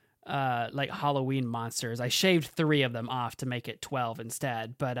 top like Halloween monsters. I shaved 3 of them off to make it 12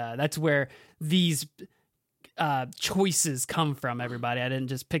 instead, but that's where these choices come from, everybody. I didn't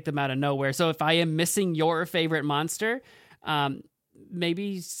just pick them out of nowhere. So if I am missing your favorite monster,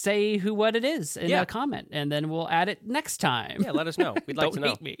 maybe say what it is in a comment, and then we'll add it next time. Yeah, let us know. We'd like Don't to know.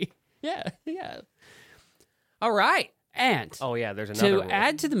 hate me. Yeah. All right. And Oh yeah, there's another rule.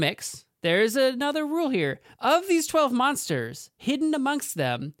 add to the mix, there's another rule here. Of these 12 monsters, hidden amongst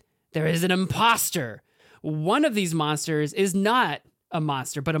them, there is an imposter. One of these monsters is not a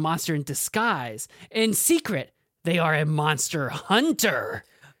monster, but a monster in disguise. In secret, they are a monster hunter.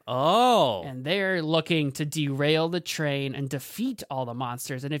 Oh. And they're looking to derail the train and defeat all the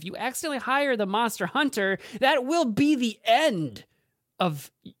monsters. And if you accidentally hire the monster hunter, that will be the end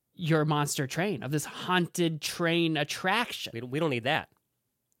of your monster train, of this haunted train attraction. We don't need that.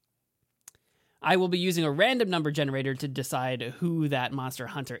 I will be using a random number generator to decide who that monster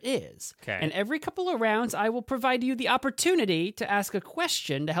hunter is. Okay. And every couple of rounds, I will provide you the opportunity to ask a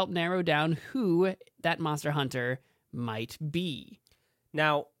question to help narrow down who that monster hunter might be.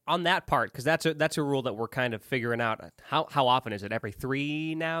 Now, on that part, because that's a rule that we're kind of figuring out. How often is it? Every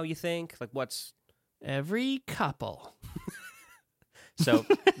 3 now, you think? Like, what's... Every couple. So,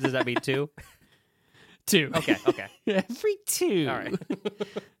 does that mean 2? 2. Okay. Every 2. All right.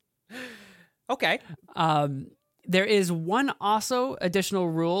 Okay. There is one also additional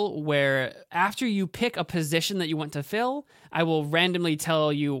rule where after you pick a position that you want to fill, I will randomly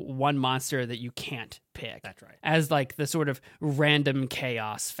tell you one monster that you can't pick. That's right. As like the sort of random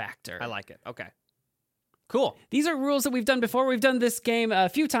chaos factor. I like it. Okay. Cool. These are rules that we've done before. We've done this game a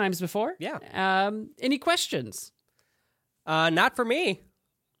few times before. Yeah. Any questions? Not for me.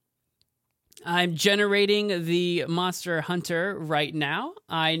 I'm generating the monster hunter right now.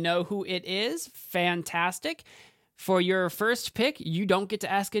 I know who it is. Fantastic. For your first pick, you don't get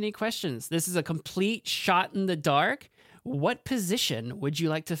to ask any questions. This is a complete shot in the dark. What position would you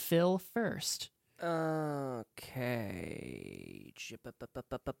like to fill first? Okay.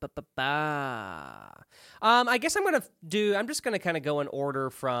 I guess I'm just gonna kind of go in order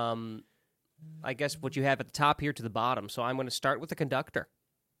from, I guess, what you have at the top here to the bottom. So I'm gonna start with the conductor.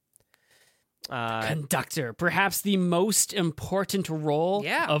 Conductor, perhaps the most important role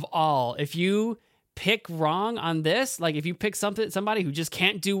of all. If you pick wrong on this, like if you pick somebody who just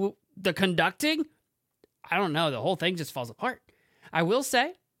can't do the conducting, I don't know, the whole thing just falls apart. I will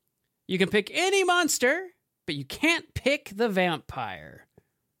say, you can pick any monster, but you can't pick the vampire.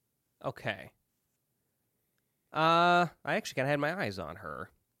 Okay. I actually kind of had my eyes on her.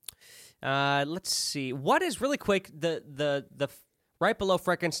 Let's see. What is really quick the right below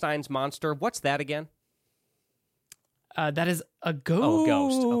Frankenstein's monster? What's that again? That is a ghost. Oh, a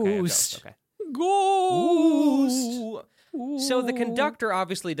ghost. Okay, a ghost. Okay. Ghost. Ooh. So the conductor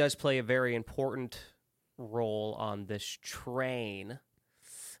obviously does play a very important role on this train.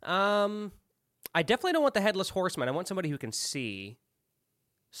 I definitely don't want the headless horseman. I want somebody who can see.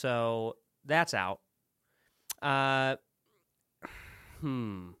 So that's out.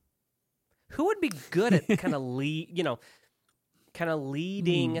 Who Who would be good at kind of leading?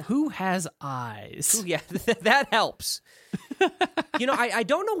 Who has eyes? Yeah, that helps. I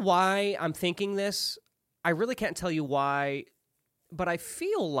don't know why I'm thinking this. I really can't tell you why, but I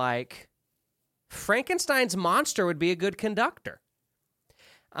feel like Frankenstein's monster would be a good conductor.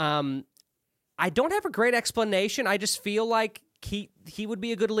 I don't have a great explanation. I just feel like he would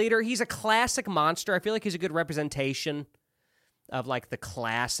be a good leader. He's a classic monster. I feel like he's a good representation of like the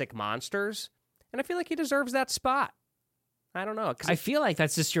classic monsters, and I feel like he deserves that spot. I don't know. I feel like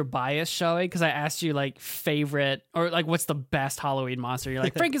that's just your bias showing because I asked you like favorite or like what's the best Halloween monster. You're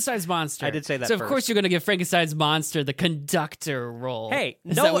like Frankenstein's monster. I did say that So first. of course you're going to give Frankenstein's monster the conductor role. Hey,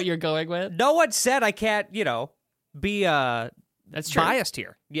 is that what you're going with? No one said I can't, be That's true. biased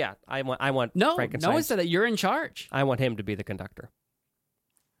here. Yeah, I want No Frankenstein. one said that. You're in charge. I want him to be the conductor.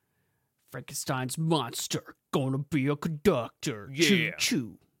 Frankenstein's monster gonna be a conductor. Yeah. Choo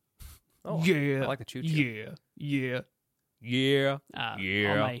choo. Oh, Yeah. I like the choo-choo. Yeah. Yeah. Yeah. All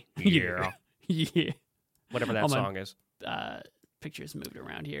Yeah. my, Yeah. yeah. Whatever that All my- song is. Pictures moved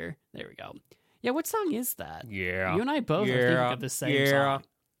around here. There we go. Yeah, what song is that? Yeah. You and I both are thinking of the same song.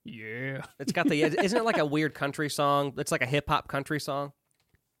 Yeah. It's got isn't it like a weird country song? It's like a hip hop country song.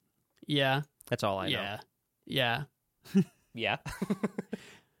 Yeah. That's all I know. Yeah. Yeah. Yeah.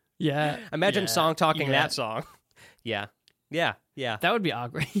 Yeah. Imagine yeah, song talking yeah. that song. Yeah. Yeah. Yeah. That would be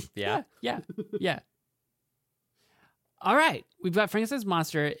awkward. Yeah. Yeah. Yeah. All right. We've got Frankenstein's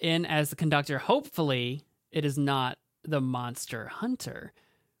monster in as the conductor. Hopefully, it is not the monster hunter.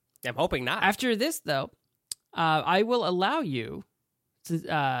 I'm hoping not. After this, though, I will allow you to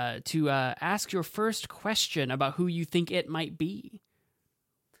ask your first question about who you think it might be.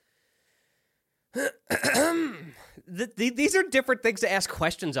 These are different things to ask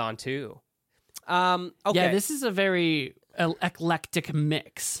questions on, too. Okay. Yeah, this is a very eclectic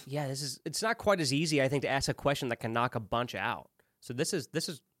mix. Yeah, it's not quite as easy, I think, to ask a question that can knock a bunch out. So this is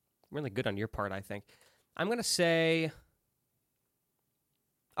really good on your part, I think. I'm gonna say,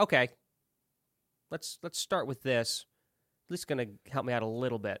 okay, let's start with this. At least gonna help me out a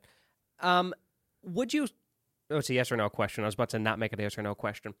little bit. Would you? Oh, it's a yes or no question. I was about to not make it a yes or no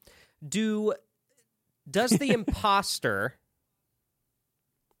question. Does the imposter?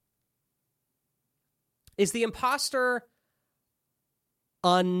 Is the imposter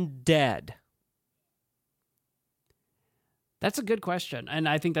undead? That's a good question, and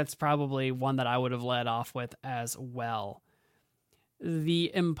I think that's probably one that I would have led off with as well.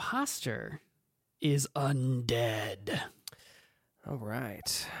 The imposter is undead. All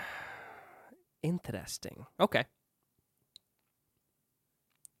right. Interesting. Okay.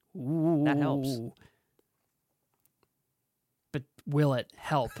 Ooh. That helps. But will it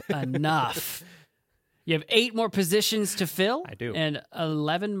help enough? You have 8 more positions to fill. I do. And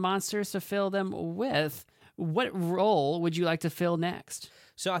 11 monsters to fill them with. What role would you like to fill next?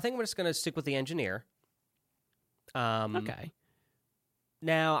 So I think we're just going to stick with the engineer. Okay.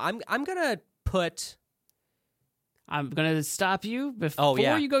 Now I'm going to put. I'm going to stop you before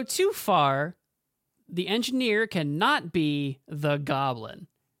yeah. you go too far. The engineer cannot be the goblin.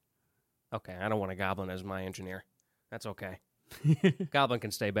 Okay, I don't want a goblin as my engineer. That's okay. Goblin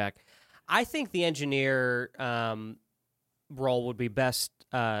can stay back. I think the engineer role would be best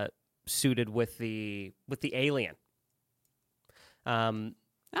suited with the alien. Oh.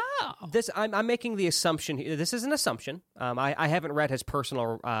 This I'm making the assumption. This is an assumption. I haven't read his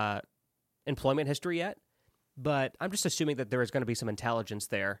personal employment history yet, but I'm just assuming that there is going to be some intelligence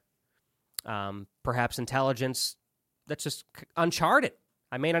there. Perhaps intelligence that's just uncharted.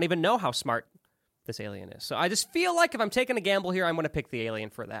 I may not even know how smart this alien is. So I just feel like if I'm taking a gamble here, I'm going to pick the alien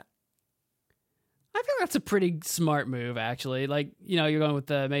for that. I feel that's a pretty smart move, actually. Like, you're going with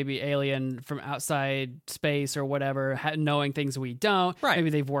the maybe alien from outside space or whatever, knowing things we don't. Right. Maybe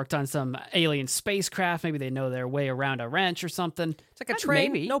they've worked on some alien spacecraft. Maybe they know their way around a wrench or something. It's like a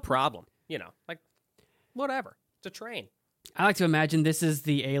train, maybe. no problem. Like whatever. It's a train. I like to imagine this is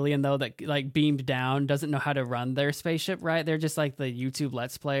the alien, though, that like beamed down, doesn't know how to run their spaceship, right? They're just like the YouTube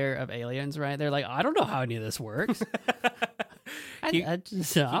Let's Player of aliens, right? They're like, I don't know how any of this works. I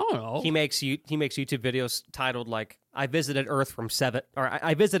don't know. He makes YouTube videos titled like I visited Earth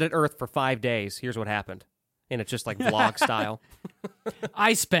I visited Earth for 5 days. Here's what happened. And it's just like vlog style.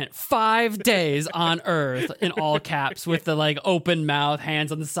 I spent 5 days on Earth in all caps with the like open mouth,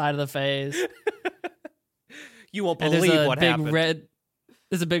 hands on the side of the face. You won't believe what happened.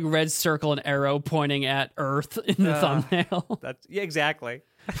 There's a big red circle and arrow pointing at Earth in the thumbnail. Yeah, exactly.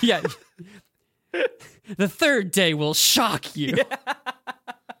 Yeah. The third day will shock you. Yeah.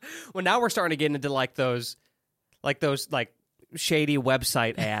 Well, now we're starting to get into like those shady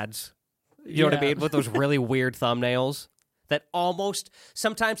website ads You know what I Yeah. mean? With those really weird thumbnails that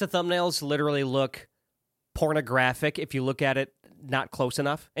sometimes the thumbnails literally look pornographic if you look at it not close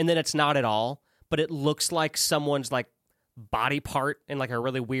enough, and then it's not at all, but it looks like someone's like body part in like a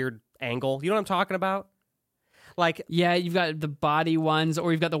really weird angle. You know what I'm talking about? Like, Yeah, you've got the body ones,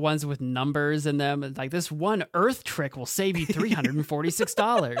 or you've got the ones with numbers in them. It's like, this one earth trick will save you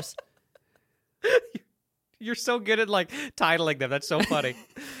 $346. you're so good at like titling them. That's so funny.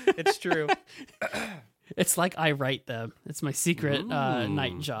 It's true. It's like I write them. It's my secret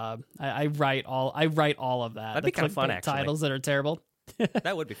night job. I write all of that. That'd be kind of fun, clickbait actually. Titles that are terrible.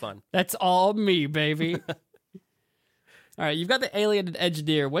 That would be fun. That's all me, baby. All right, you've got the alien and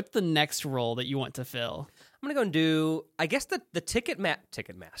engineer. What's the next role that you want to fill? I'm gonna go and do, I guess, the ticket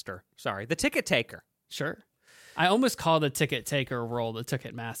master. Sorry, the ticket taker. Sure. I almost called the ticket taker role the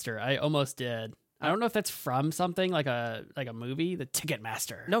ticket master. I almost did. I don't know if that's from something like a movie, the ticket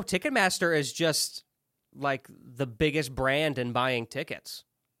master. No, Ticketmaster is just like the biggest brand in buying tickets,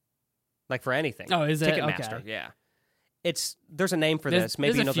 like for anything. Oh, is it? Ticketmaster? Okay. Yeah. There's a name for this.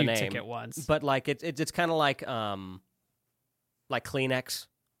 Maybe you know the name. Ticket ones. But like it's kind of like Kleenex.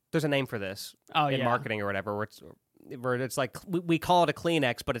 There's a name for this in marketing or whatever. Where it's like we call it a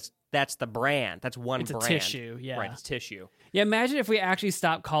Kleenex, but that's the brand. That's one It's brand. a tissue. Yeah. Right. It's tissue. Yeah, imagine if we actually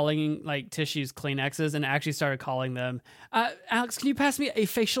stopped calling like tissues Kleenexes and actually started calling them, Alex, can you pass me a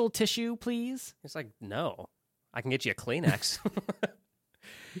facial tissue, please? It's like, no, I can get you a Kleenex.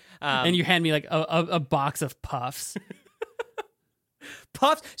 And you hand me like a box of Puffs.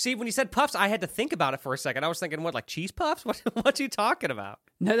 Puffs. See, when you said Puffs, I had to think about it for a second. I was thinking, what, like cheese puffs? What are you talking about?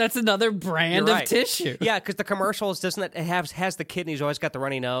 No, that's another brand You're of right. tissue. Yeah, because the commercials, doesn't it has the kid and he's always got the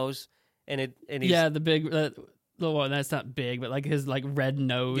runny nose, and he's, Yeah, the big, the one that's not big, but like his like red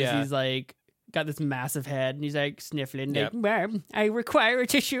nose. Yeah. He's like got this massive head, and he's like sniffling. Yep. Like, "Ma'am, I require a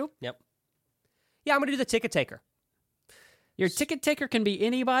tissue." Yep. Yeah, I'm gonna do the ticket taker. Your ticket taker can be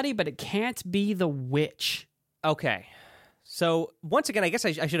anybody, but it can't be the witch. Okay. So, once again, I guess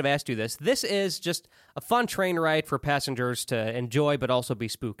I should have asked you this. This is just a fun train ride for passengers to enjoy, but also be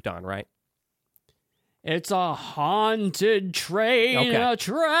spooked on, right? It's a haunted train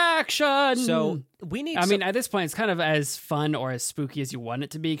attraction. So, we need... I mean, at this point, it's kind of as fun or as spooky as you want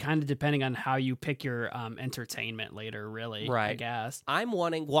it to be, kind of depending on how you pick your entertainment later, really, I Right. guess. I'm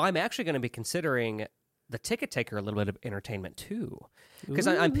actually going to be considering the ticket taker a little bit of entertainment, too. Because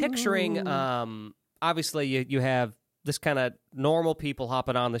I'm picturing, obviously, you have this kind of normal people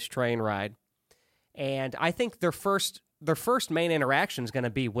hopping on this train ride, and I think their first main interaction is going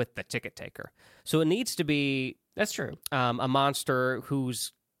to be with the ticket taker. So it needs to be That's true. a monster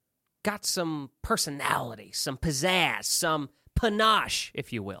who's got some personality, some pizzazz, some panache,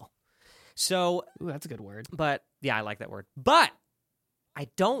 if you will. So, Ooh, that's a good word. but yeah, I like that word. But I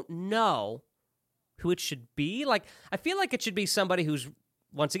don't know who it should be. Like, I feel like it should be somebody who's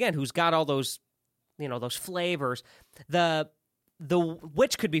got all those, those flavors. The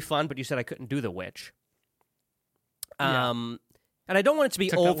witch could be fun, but you said I couldn't do the witch. Yeah. And I don't want it to be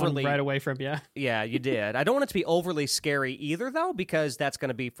Took that one overly right away from you. Yeah, you did. I don't want it to be overly scary either, though, because that's going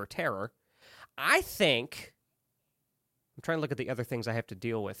to be for terror. I think I'm trying to look at the other things I have to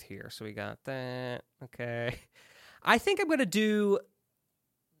deal with here. So we got that. Okay. I think I'm going to do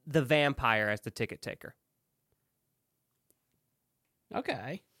the vampire as the ticket taker.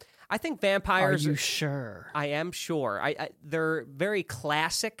 Okay. I think vampires. Are you sure? I am sure. They're very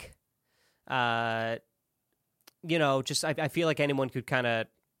classic. I feel like anyone could kind of,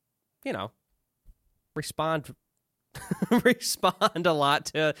 respond a lot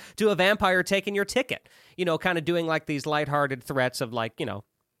to a vampire taking your ticket. Kind of doing like these lighthearted threats of like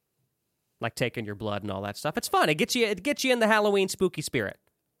taking your blood and all that stuff. It's fun. It gets you in the Halloween spooky spirit.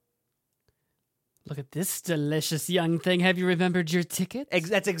 Look at this delicious young thing. Have you remembered your ticket?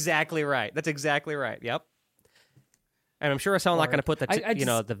 That's exactly right. Yep. And I'm sure as hell not going to put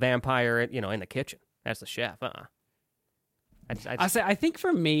the vampire, in the kitchen as the chef. I think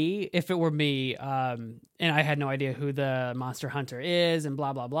for me, if it were me, and I had no idea who the monster hunter is and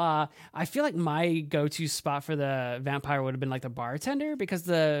blah, blah, blah, I feel like my go-to spot for the vampire would have been like the bartender, because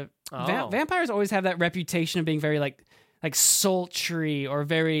the vampires always have that reputation of being very like sultry or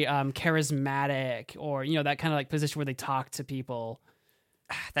very charismatic, or, that kind of like position where they talk to people.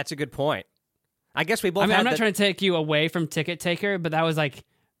 That's a good point. I guess we both I'm not trying to take you away from Ticket Taker, but that was like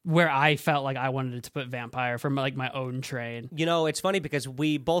where I felt like I wanted to put vampire from like my own train. It's funny because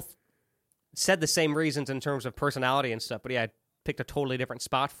we both said the same reasons in terms of personality and stuff, but yeah, I picked a totally different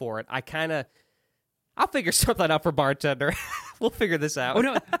spot for it. I'll figure something out for bartender. We'll figure this out. Oh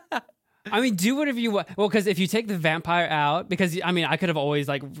no. I mean, do whatever you want. Well, because if you take the vampire out, because I mean, I could have always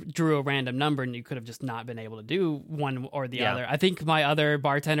like drew a random number, and you could have just not been able to do one or the other. I think my other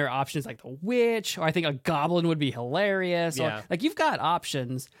bartender option is like the witch, or I think a goblin would be hilarious. Yeah. Or, like you've got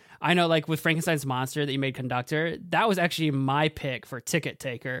options. I know, like with Frankenstein's monster that you made conductor, that was actually my pick for ticket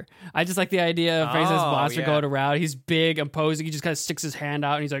taker. I just like the idea of Frankenstein's monster going around. He's big, imposing. He just kind of sticks his hand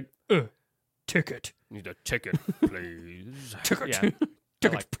out, and he's like, ticket. Need a ticket, please. Ticket. Yeah.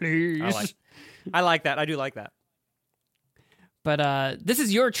 Ticket, please. I like that. I do like that. But this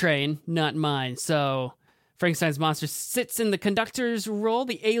is your train, not mine. So Frankenstein's monster sits in the conductor's role,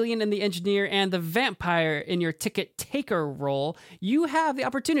 the alien in the engineer, and the vampire in your ticket taker role. You have the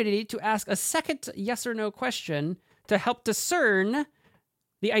opportunity to ask a second yes or no question to help discern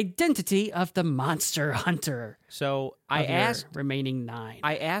the identity of the monster hunter. So I asked remaining 9.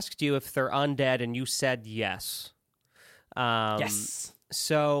 I asked you if they're undead, and you said yes. Yes.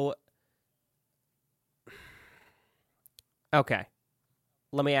 So, okay.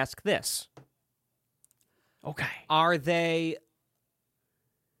 Let me ask this. Okay.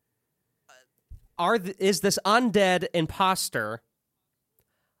 Is this undead imposter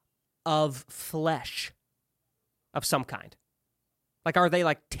of flesh of some kind? Like, are they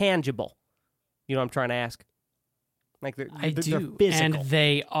like tangible? You know what I'm trying to ask? Like they're physical. And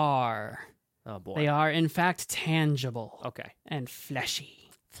they are. Oh boy. They are in fact tangible. Okay. And fleshy.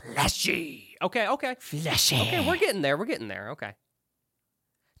 Fleshy. Okay. Fleshy. Okay, we're getting there. Okay.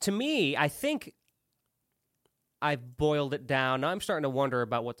 To me, I think I've boiled it down. Now I'm starting to wonder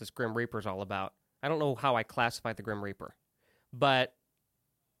about what this Grim Reaper's all about. I don't know how I classify the Grim Reaper. But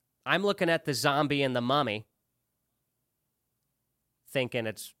I'm looking at the zombie and the mummy, thinking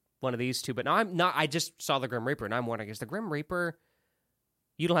it's one of these two. But now I'm not. I just saw the Grim Reaper, and I'm wondering, is the Grim Reaper...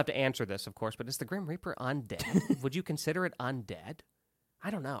 You don't have to answer this, of course, but is the Grim Reaper undead? Would you consider it undead? I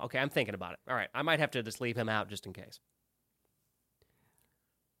don't know. Okay, I'm thinking about it. All right, I might have to just leave him out just in case.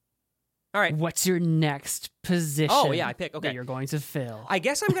 All right. What's your next position? Oh, yeah, I pick. Okay. That you're going to fill. I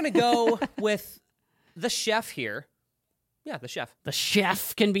guess I'm going to go with the chef here. Yeah, the chef. The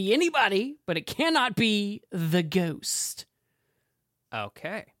chef can be anybody, but it cannot be the ghost.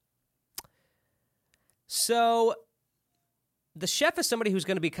 Okay. So... the chef is somebody who's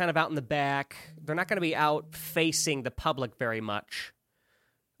going to be kind of out in the back. They're not going to be out facing the public very much,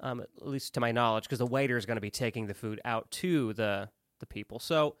 at least to my knowledge, because the waiter is going to be taking the food out to the people.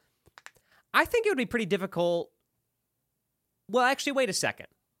 So I think it would be pretty difficult. Well, actually, wait a second.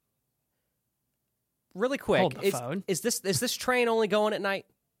 Really quick. Hold the phone. Is this train only going at night,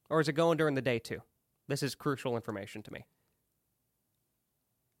 or is it going during the day too? This is crucial information to me.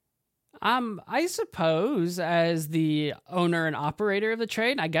 I suppose as the owner and operator of the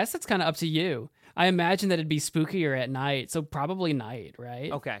train, I guess it's kind of up to you. I imagine that it'd be spookier at night, so probably night,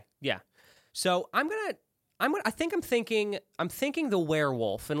 right? Okay, yeah. So I'm thinking the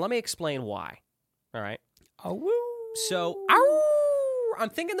werewolf, and let me explain why. All right. Oh. So I'm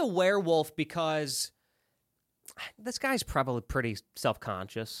thinking the werewolf because this guy's probably pretty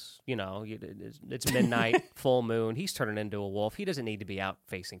self-conscious. You know, it's midnight, full moon. He's turning into a wolf. He doesn't need to be out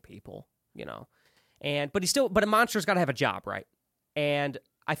facing people, you know. But a monster's got to have a job, right? And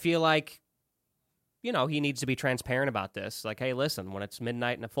I feel like, you know, he needs to be transparent about this. Like, hey, listen, when it's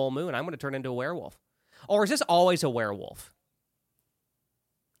midnight and a full moon, I'm going to turn into a werewolf. Or is this always a werewolf?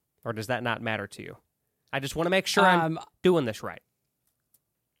 Or does that not matter to you? I just want to make sure I'm doing this right.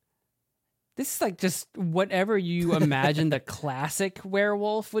 This is like just whatever you imagine the classic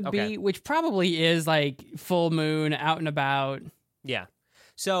werewolf would be, which probably is like full moon, out and about. Yeah.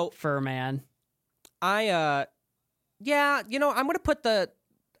 So fur man. I'm going to put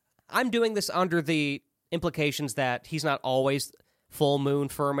I'm doing this under the implications that he's not always full moon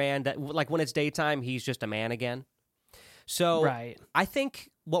fur man, that like when it's daytime, he's just a man again. So right. I think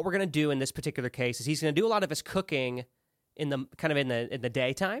what we're going to do in this particular case is he's going to do a lot of his cooking in the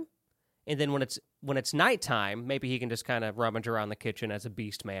daytime. And then when it's nighttime, maybe he can just kind of rummage around the kitchen as a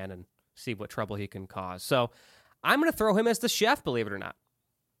beast man and see what trouble he can cause. So I'm going to throw him as the chef, believe it or not.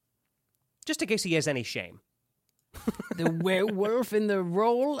 Just in case he has any shame. The werewolf in the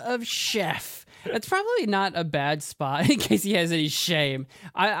role of chef. That's probably not a bad spot in case he has any shame.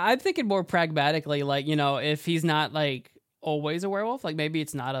 I'm thinking more pragmatically, like, you know, if he's not like always a werewolf, like maybe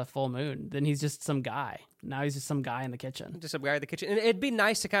it's not a full moon, then he's just some guy. Now he's just some guy in the kitchen. Just some guy in the kitchen. And it'd be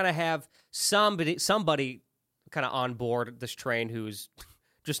nice to kind of have somebody kind of on board this train who's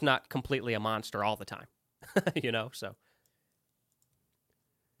just not completely a monster all the time. You know, so.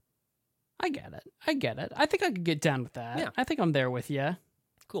 I get it. I think I could get down with that. Yeah. I think I'm there with you.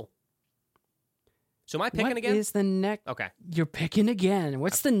 Cool. So am I picking What again? is the next? Okay. You're picking again.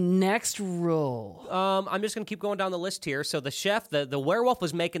 What's the next rule? I'm just going to keep going down the list here. So the chef, the werewolf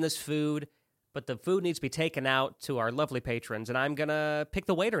was making this food, but the food needs to be taken out to our lovely patrons, and I'm going to pick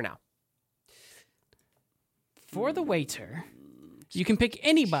the waiter now. For the waiter, you can pick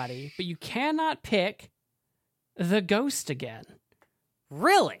anybody, but you cannot pick the ghost again.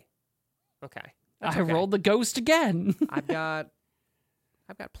 Really? Okay. I rolled the ghost again. I've got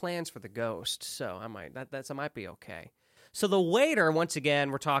plans for the ghost, so I might be okay. So the waiter, once again,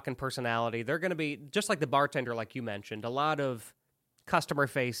 we're talking personality. They're going to be just like the bartender, like you mentioned, a lot of customer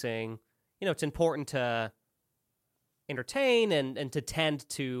facing. You know, it's important to entertain and to tend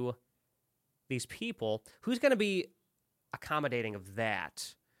to these people. Who's going to be accommodating of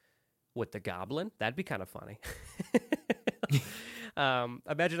that with the goblin? That'd be kind of funny.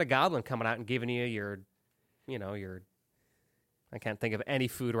 Imagine a goblin coming out and giving you your I can't think of any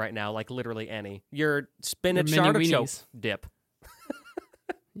food right now, like literally any. Your spinach Your mini artichoke weenies. dip.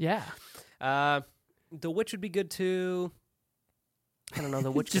 Yeah. The witch would be good too. I don't know.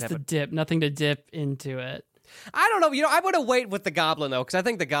 The witch Just could the have dip, nothing to dip into it. I don't know. You know, I want to wait with the goblin though, because I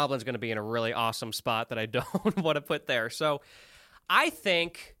think the goblin's going to be in a really awesome spot that I don't want to put there. So, I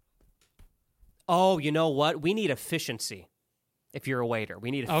think. Oh, you know what? We need efficiency. If you're a waiter, we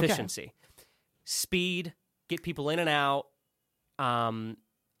need efficiency, speed, get people in and out. And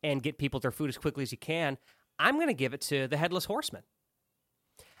get people their food as quickly as you can. I'm going to give it to the Headless Horseman.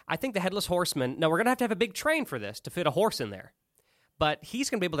 I think the Headless Horseman, now we're going to have a big train for this to fit a horse in there, but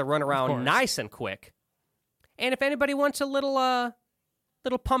he's going to be able to run around nice and quick. And if anybody wants a little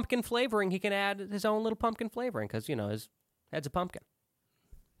pumpkin flavoring, he can add his own little pumpkin flavoring because, you know, his head's a pumpkin.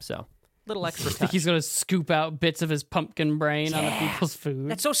 So, little extra touch. He's going to scoop out bits of his pumpkin brain on the people's food.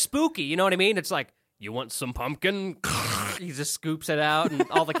 That's so spooky, you know what I mean? It's like, you want some pumpkin? He just scoops it out, and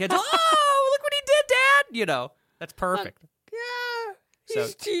all the kids, oh, look what he did, Dad! You know, that's perfect. Yeah.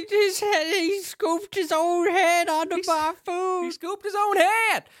 He scooped his own head onto my food. He scooped his own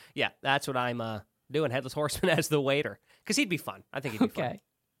head! Yeah, that's what I'm doing, Headless Horseman as the waiter. Because he'd be fun. I think he'd be fun.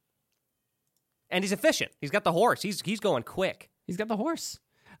 And he's efficient. He's got the horse. He's going quick. He's got the horse.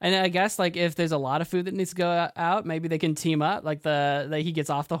 And I guess, like, if there's a lot of food that needs to go out, maybe they can team up. Like, he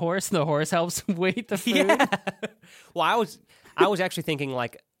gets off the horse, and the horse helps weight the food. Yeah. Well, I was actually thinking,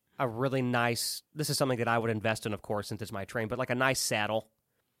 like, a really nice... This is something that I would invest in, of course, since it's my train, but, like, a nice saddle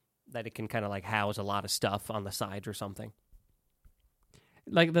that it can kind of, like, house a lot of stuff on the sides or something.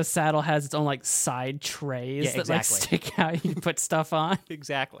 Like, the saddle has its own, like, side trays that, like, stick out. You can put stuff on.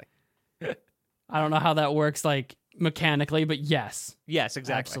 Exactly. I don't know how that works, like, mechanically, but yes. Yes,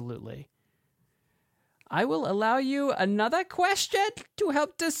 exactly. Absolutely. I will allow you another question to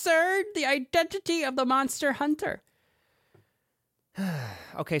help discern the identity of the monster hunter.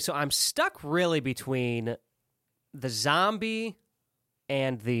 Okay, so I'm stuck really between the zombie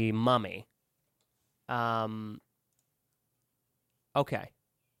and the mummy. Okay.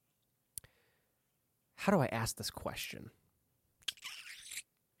 How do I ask this question?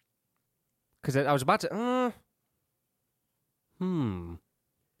 Because I was about to...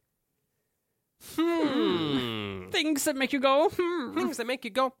 Things that make you go, Things that make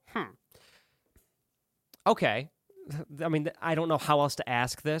you go, Okay. I mean, I don't know how else to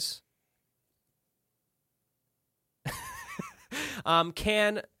ask this.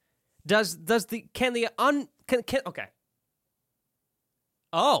 Okay.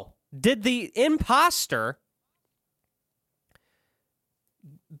 Oh, did the imposter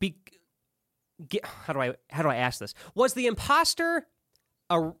how do I ask this? Was the imposter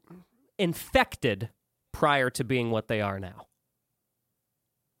infected prior to being what they are now?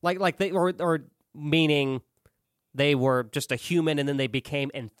 Like they or meaning they were just a human and then they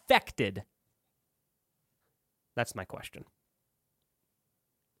became infected. That's my question.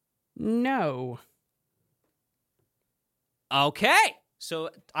 No. Okay.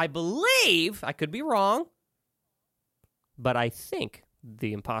 So I believe, I could be wrong, but I think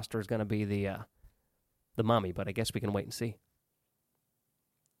the imposter is going to be the mummy, but I guess we can wait and see.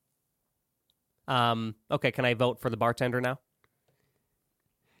 Okay, can I vote for the bartender now?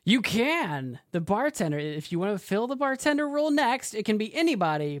 You can. The bartender, if you want to fill the bartender role next, it can be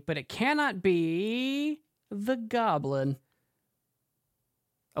anybody, but it cannot be the goblin.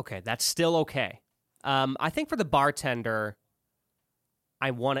 Okay, that's still okay. I think for the bartender,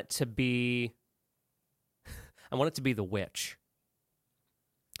 I want it to be the witch.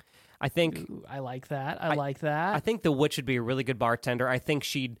 I think... Ooh, I like that. I like that. I think the witch would be a really good bartender. I think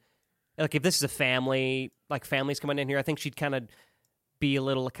she'd... Like, if this is a family, like families coming in here, I think she'd kind of be a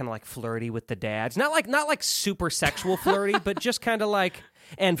little kind of like flirty with the dads. Not like super sexual flirty, but just kind of like,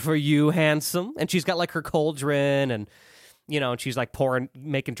 And for you, handsome. And she's got like her cauldron and, and she's like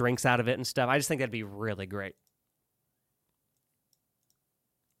making drinks out of it and stuff. I just think that'd be really great.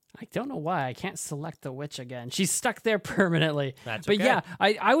 I don't know why I can't select the witch again. She's stuck there permanently. But okay. Yeah,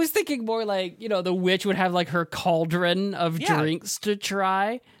 I was thinking more like, the witch would have like her cauldron of drinks to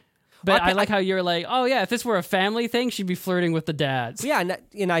try. But I like how you're like, oh yeah, if this were a family thing, she'd be flirting with the dads. Yeah,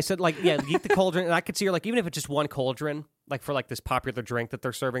 and I said like, eat the cauldron, and I could see her like, even if it's just one cauldron, like for like this popular drink that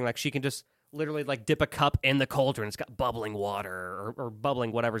they're serving, like she can just literally like dip a cup in the cauldron. It's got bubbling water or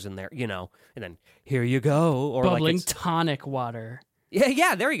bubbling whatever's in there, and then here you go, or bubbling like tonic water.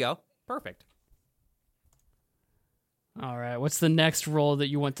 Yeah, there you go. Perfect. All right, what's the next role that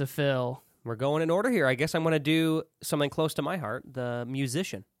you want to fill? We're going in order here. I guess I'm going to do something close to my heart, the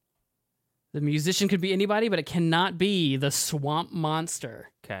musician. The musician could be anybody, but it cannot be the swamp monster.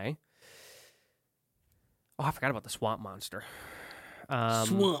 Okay. Oh, I forgot about the swamp monster.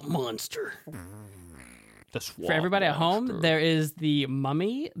 Swamp monster. The swamp For everybody monster. at home, there is the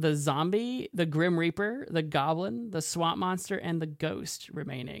mummy, the zombie, the grim reaper, the goblin, the swamp monster, and the ghost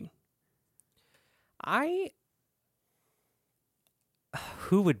remaining.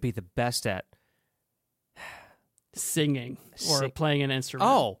 Who would be the best at singing or playing an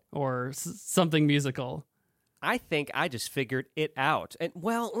instrument or something musical? I think I just figured it out. And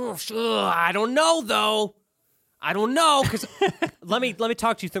I don't know though. I don't know because let me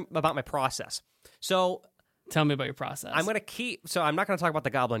talk to you about my process. So tell me about your process. I'm not going to talk about the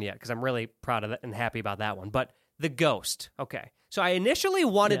goblin yet because I'm really proud of it and happy about that one. But the ghost. Okay. So I initially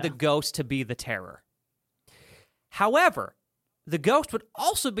wanted the ghost to be the terror. However, the ghost would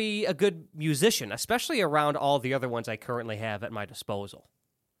also be a good musician, especially around all the other ones I currently have at my disposal.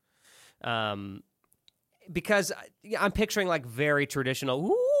 Because I'm picturing like very traditional,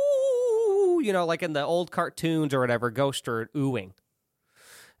 ooh, like in the old cartoons or whatever, ghosts are oohing.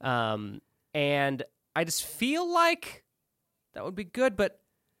 And I just feel like that would be good, but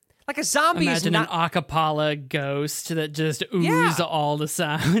like a zombie Imagine is not... an a cappella ghost that just oohs all the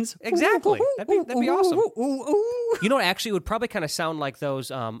sounds. Exactly. That'd be awesome. It actually would probably kind of sound like those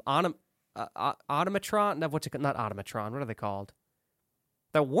automatron. No, what's it? Not automatron. What are they called?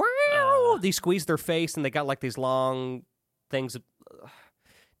 The wow. They squeeze their face and they got like these long things.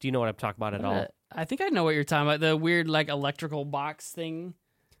 Do you know what I'm talking about at all? I think I know what you're talking about. The weird like electrical box thing.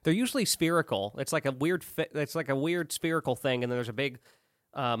 They're usually spherical. It's like a weird. It's like a weird spherical thing, and then there's a big.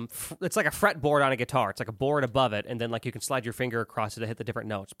 It's like a fretboard on a guitar. It's like a board above it, and then like you can slide your finger across it to hit the different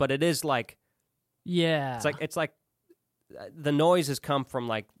notes. But it is like, it's like the noises come from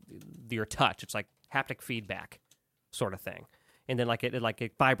like your touch. It's like haptic feedback, sort of thing. And then like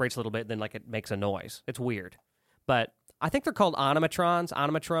it vibrates a little bit, and then like it makes a noise. It's weird, but I think they're called automatrons,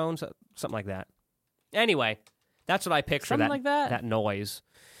 something like that. Anyway, that's what I picture. Something like that. That noise.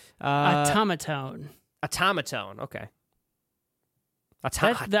 Automaton. Okay. The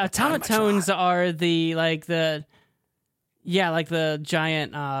automatones are the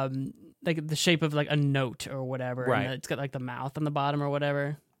giant like the shape of like a note or whatever. Right. And it's got like the mouth on the bottom or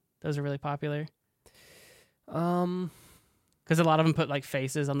whatever. Those are really popular. Because a lot of them put like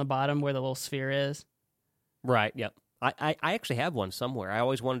faces on the bottom where the little sphere is. Right. Yep. I actually have one somewhere. I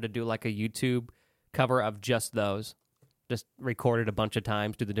always wanted to do like a YouTube cover of just those. Just record it a bunch of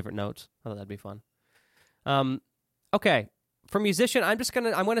times, do the different notes. I thought that'd be fun. Okay. For musician, I'm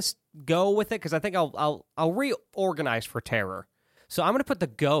gonna go with it because I think I'll reorganize for terror. So I'm gonna put the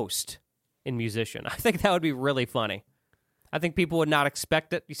ghost in musician. I think that would be really funny. I think people would not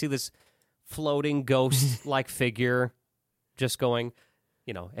expect it. You see this floating ghost-like figure just going,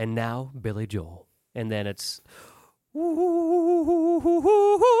 and now Billy Joel, and then it's,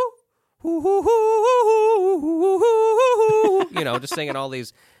 just singing all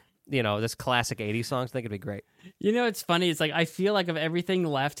these. This classic 80s songs. I think it'd be great. It's funny. It's like, I feel like of everything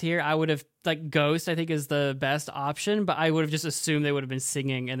left here, I would have, like, Ghost, I think, is the best option, but I would have just assumed they would have been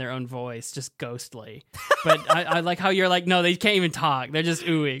singing in their own voice, just ghostly. But I like how you're like, no, they can't even talk. They're just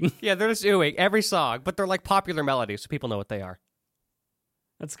oohing. Yeah, they're just oohing every song, but they're like popular melodies, so people know what they are.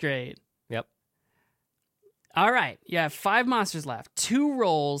 That's great. Yep. All right. You have 5 monsters left, 2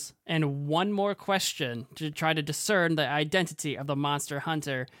 roles, and 1 more question to try to discern the identity of the monster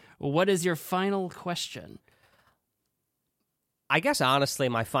hunter. What is your final question? I guess, honestly,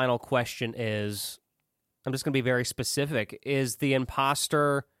 my final question is, I'm just going to be very specific, is the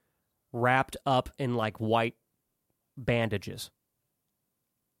imposter wrapped up in, like, white bandages?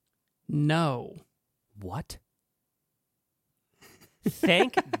 No. What?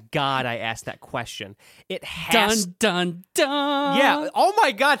 Thank God I asked that question. It has... Dun, dun, dun! Yeah. Oh,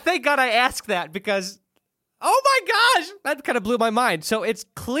 my God. Thank God I asked that because... Oh my gosh, that kind of blew my mind. So it's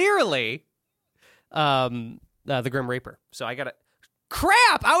clearly the Grim Reaper. So I got to...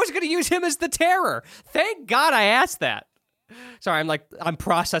 Crap! I was going to use him as the Terror. Thank God I asked that. Sorry, I'm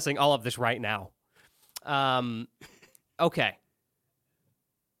processing all of this right now. Okay.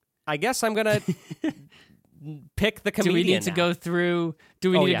 I guess I'm going to pick the comedian. Do we need to now. go through... Do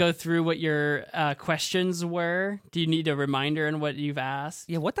we need yeah. to go through what your questions were? Do you need a reminder on what you've asked?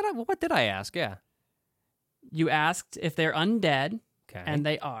 Yeah, what did I ask? Yeah. You asked if they're undead, Okay. and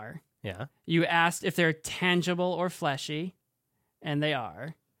they are. Yeah. You asked if they're tangible or fleshy, and they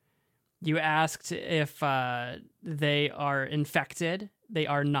are. You asked if they are infected. They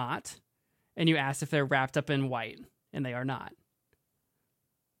are not. And you asked if they're wrapped up in white, and they are not.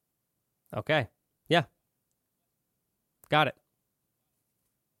 Okay. Yeah. Got it.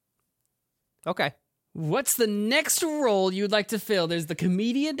 Okay. What's the next role you'd like to fill? There's the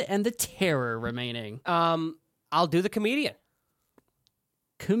comedian and the terror remaining. I'll do the comedian.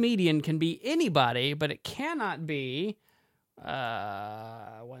 Comedian can be anybody, but it cannot be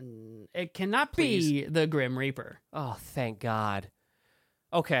it cannot be the Grim Reaper. Oh, thank God.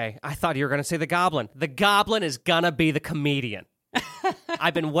 Okay, I thought you were going to say the Goblin. The Goblin is going to be the comedian.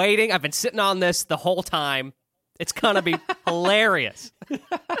 I've been waiting. I've been sitting on this the whole time. It's going to be hilarious.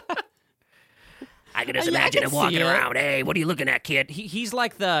 I can just imagine him walking around. Hey, what are you looking at, kid? He's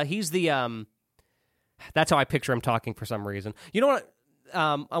the that's how I picture him talking for some reason. You know what?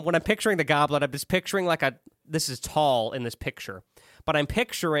 When I'm picturing the Goblin, I'm just picturing this is tall in this picture, but I'm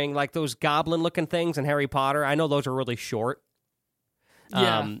picturing like those goblin-looking things in Harry Potter. I know those are really short.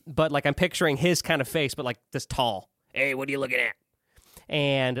 Yeah. But like I'm picturing his kind of face, but like this tall. Hey, what are you looking at?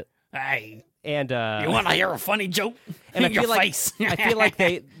 And Hey, you want to hear a funny joke? and I Your feel like face. I feel like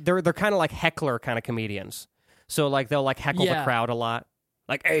they're kind of like heckler kind of comedians. So like they'll like heckle the crowd a lot.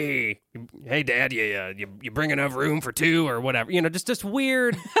 Like, hey, Dad, you bring enough room for two or whatever? You know, just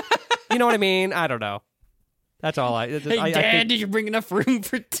weird. You know what I mean? I don't know. That's all I. Hey, I Dad, think, did you bring enough room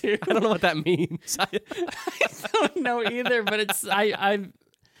for two? I don't know what that means. I don't know either, but it's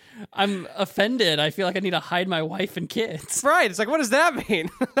I'm offended. I feel like I need to hide my wife and kids. Right. It's like, what does that mean?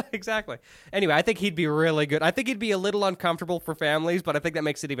 Exactly. Anyway, I think he'd be really good. I think he'd be a little uncomfortable for families, but I think that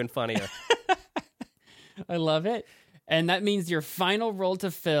makes it even funnier. I love it. And that means your final role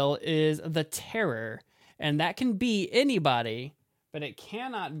to fill is the terror. And that can be anybody, but it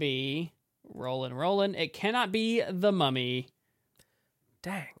cannot be rolling. It cannot be the mummy.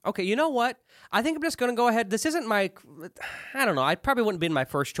 Dang. Okay, you know what? I think I'm just going to go ahead. This isn't my... I don't know. I probably wouldn't have been my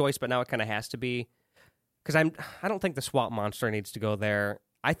first choice, but now it kind of has to be. Because I don't think the swamp monster needs to go there.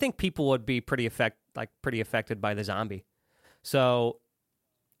 I think people would be pretty affected by the zombie. So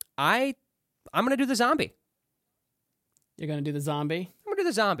I'm going to do the zombie. You're going to do the zombie? I'm going to do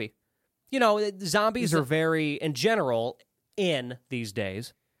the zombie. You know, zombies are very, in general, in these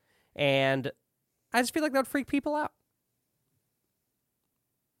days. And I just feel like that would freak people out.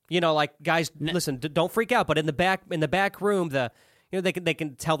 You know, like, guys, listen, don't freak out. But in the back room, they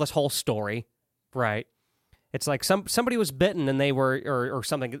can tell this whole story, right? It's like somebody was bitten and they were or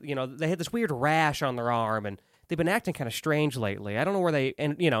something. You know, they had this weird rash on their arm and they've been acting kind of strange lately. I don't know where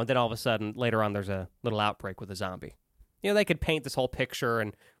and you know, then all of a sudden later on there's a little outbreak with a zombie. You know, they could paint this whole picture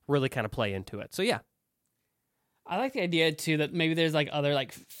and really kind of play into it. So yeah. I like the idea, too, that maybe there's, like, other,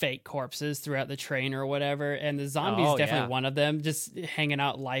 like, fake corpses throughout the train or whatever, and the zombie is definitely one of them, just hanging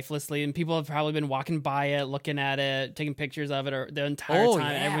out lifelessly, and people have probably been walking by it, looking at it, taking pictures of it or the entire time,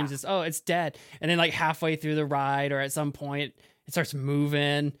 and everyone's just, it's dead. And then, like, halfway through the ride or at some point, it starts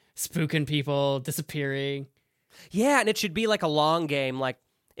moving, spooking people, disappearing. Yeah, and it should be, like, a long game. Like,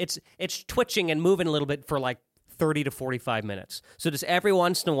 it's twitching and moving a little bit for, like, 30 to 45 minutes. So just every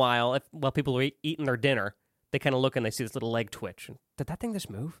once in a while, while people are eating their dinner, they kind of look and they see this little leg twitch. And, did that thing just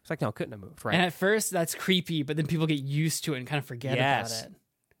move? It's like, no, it couldn't have moved, right? And at first, that's creepy, but then people get used to it and kind of forget about it.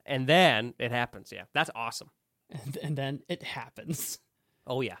 And then it happens, yeah. That's awesome. And then it happens.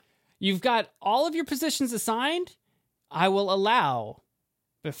 Oh, yeah. You've got all of your positions assigned. I will allow,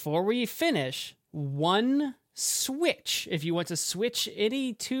 before we finish, one switch. If you want to switch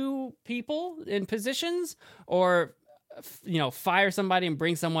any two people in positions or... you know, fire somebody and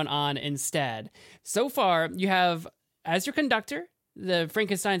bring someone on instead. So far, you have, as your conductor, the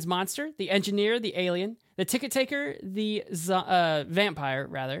Frankenstein's monster, the engineer, the alien, the ticket taker, the vampire,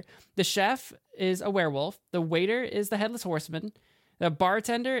 rather. The chef is a werewolf. The waiter is the headless horseman. The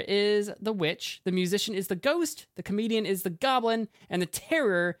bartender is the witch. The musician is the ghost. The comedian is the goblin. And the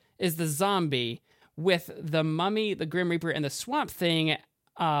terror is the zombie, with the mummy, the Grim Reaper, and the Swamp Thing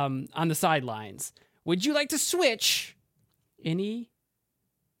on the sidelines. Would you like to switch any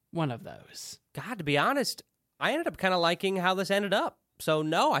one of those? God, to be honest, I ended up kind of liking how this ended up. So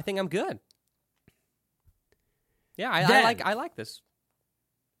no, I think I'm good. Yeah, I like this.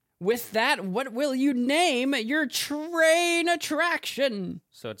 With that, what will you name your train attraction?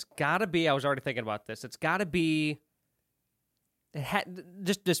 So it's got to be. I was already thinking about this. It's got to be.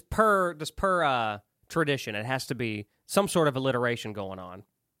 Just per tradition, it has to be some sort of alliteration going on.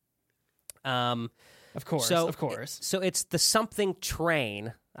 Of course. So it's the something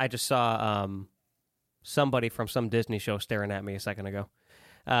train. I just saw somebody from some Disney show staring at me a second ago.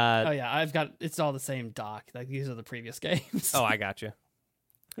 Oh yeah, it's all the same doc. Like these are the previous games. Oh, I got you.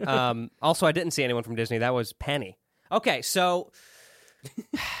 Also, I didn't see anyone from Disney. That was Penny. Okay, so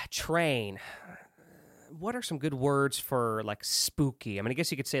train. What are some good words for like spooky? I mean, I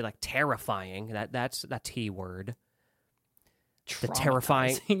guess you could say like terrifying. That's a T word. The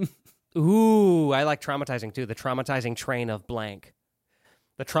terrifying. Ooh, I like traumatizing too. The traumatizing train of blank.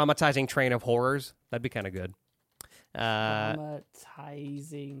 The traumatizing train of horrors. That'd be kind of good.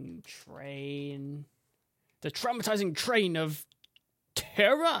 Traumatizing train. The traumatizing train of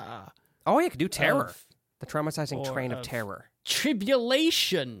terror. Oh, you could do terror. The traumatizing train of terror.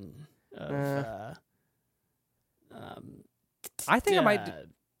 Tribulation. I think I might.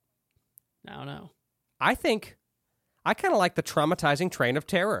 I don't know. I think I kind of like the traumatizing train of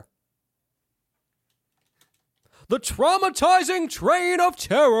terror. The traumatizing train of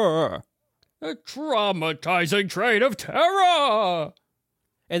terror. The traumatizing train of terror.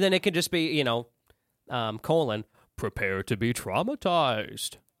 And then it could just be, colon, prepare to be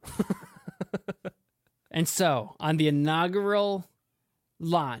traumatized. And so, on the inaugural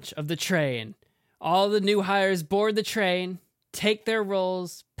launch of the train, all the new hires board the train, take their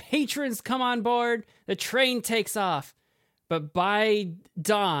roles, patrons come on board, the train takes off. But by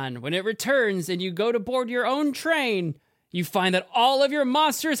dawn, when it returns and you go to board your own train, you find that all of your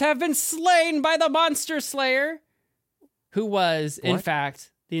monsters have been slain by the Monster Slayer, who was, in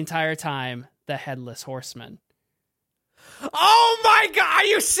fact, the entire time, the Headless Horseman. Oh my God, are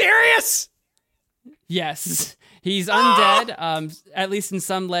you serious? Yes, he's undead. At least in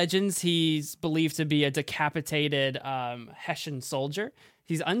some legends, he's believed to be a decapitated Hessian soldier.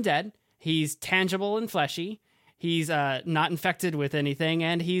 He's undead. He's tangible and fleshy. He's not infected with anything,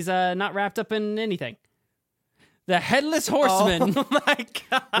 and he's not wrapped up in anything. The Headless Horseman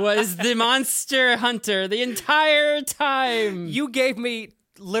was the monster hunter the entire time. You gave me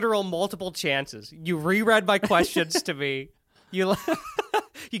literal multiple chances. You reread my questions to me. You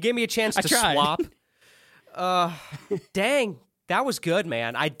gave me a chance to swap. Dang, that was good,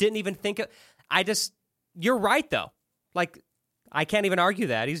 man. I didn't even think of... You're right, though. Like, I can't even argue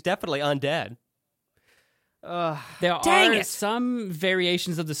that. He's definitely undead. There are some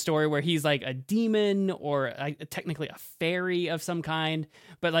variations of the story where he's like a demon or technically a fairy of some kind,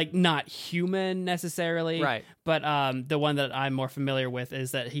 but like not human necessarily. Right. But the one that I'm more familiar with is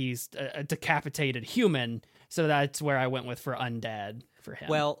that he's a decapitated human. So that's where I went with for undead for him.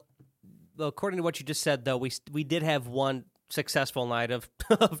 Well, according to what you just said, though, we did have one successful night of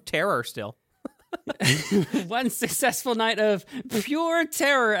terror still. One successful night of pure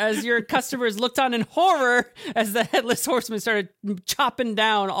terror as your customers looked on in horror as the Headless Horseman started chopping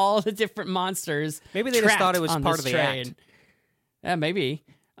down all the different monsters. Maybe they just thought it was part of the act. Yeah, maybe.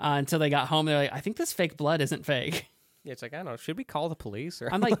 Until they got home, they're like, I think this fake blood isn't fake. Yeah, it's like, I don't know, should we call the police? Or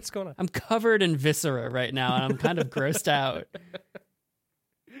I'm like, what's going on? I'm covered in viscera right now, and I'm kind of grossed out.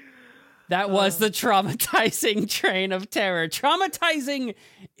 That was the traumatizing train of terror. Traumatizing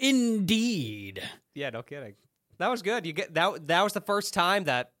indeed. Yeah, no kidding. That was good. That was the first time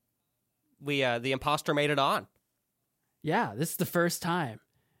that we the imposter made it on. Yeah, this is the first time.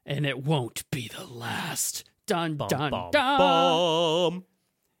 And it won't be the last. Dun, Bum, dun, bum, dun. bum.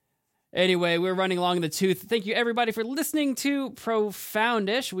 Anyway, we're running along in the tooth. Thank you, everybody, for listening to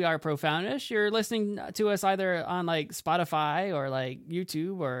Profoundish. We are Profoundish. You're listening to us either on, like, Spotify or, like,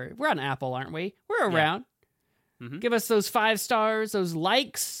 YouTube, or we're on Apple, aren't we? We're around. Yeah. Mm-hmm. Give us those 5 stars, those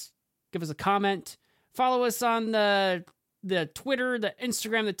likes. Give us a comment. Follow us on the Twitter, the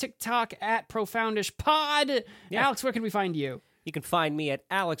Instagram, the TikTok, at Profoundish Pod. Yeah. Alex, where can we find you? You can find me at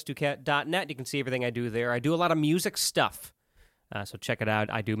alexduquette.net. You can see everything I do there. I do a lot of music stuff. So check it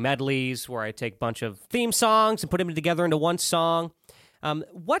out. I do medleys where I take a bunch of theme songs and put them together into one song.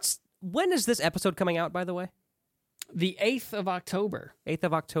 When is this episode coming out, by the way? The 8th of October. 8th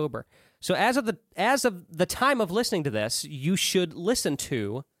of October. So as of the time of listening to this, you should listen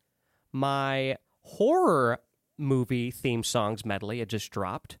to my horror movie theme songs medley. It just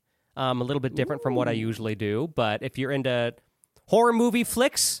dropped. A little bit different from what I usually do, but if you're into horror movie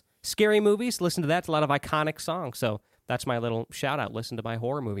flicks, scary movies, listen to that. It's a lot of iconic songs. So that's my little shout out. Listen to my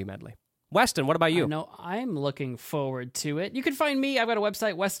horror movie medley. Weston, what about you? No, I'm looking forward to it. You can find me. I've got a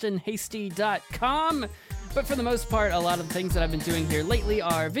website, westonhasty.com. But for the most part, a lot of the things that I've been doing here lately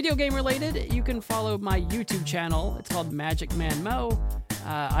are video game related. You can follow my YouTube channel. It's called Magic Man Mo.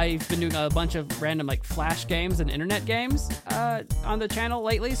 I've been doing a bunch of random like flash games and internet games on the channel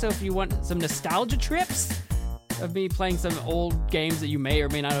lately. So if you want some nostalgia trips of me playing some old games that you may or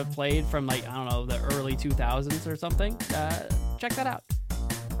may not have played from like, I don't know, the early 2000s or something, check that out.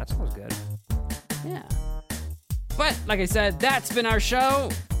 That sounds good. Yeah. But like I said, that's been our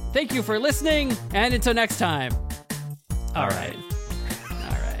show. Thank you for listening, and until next time. All right.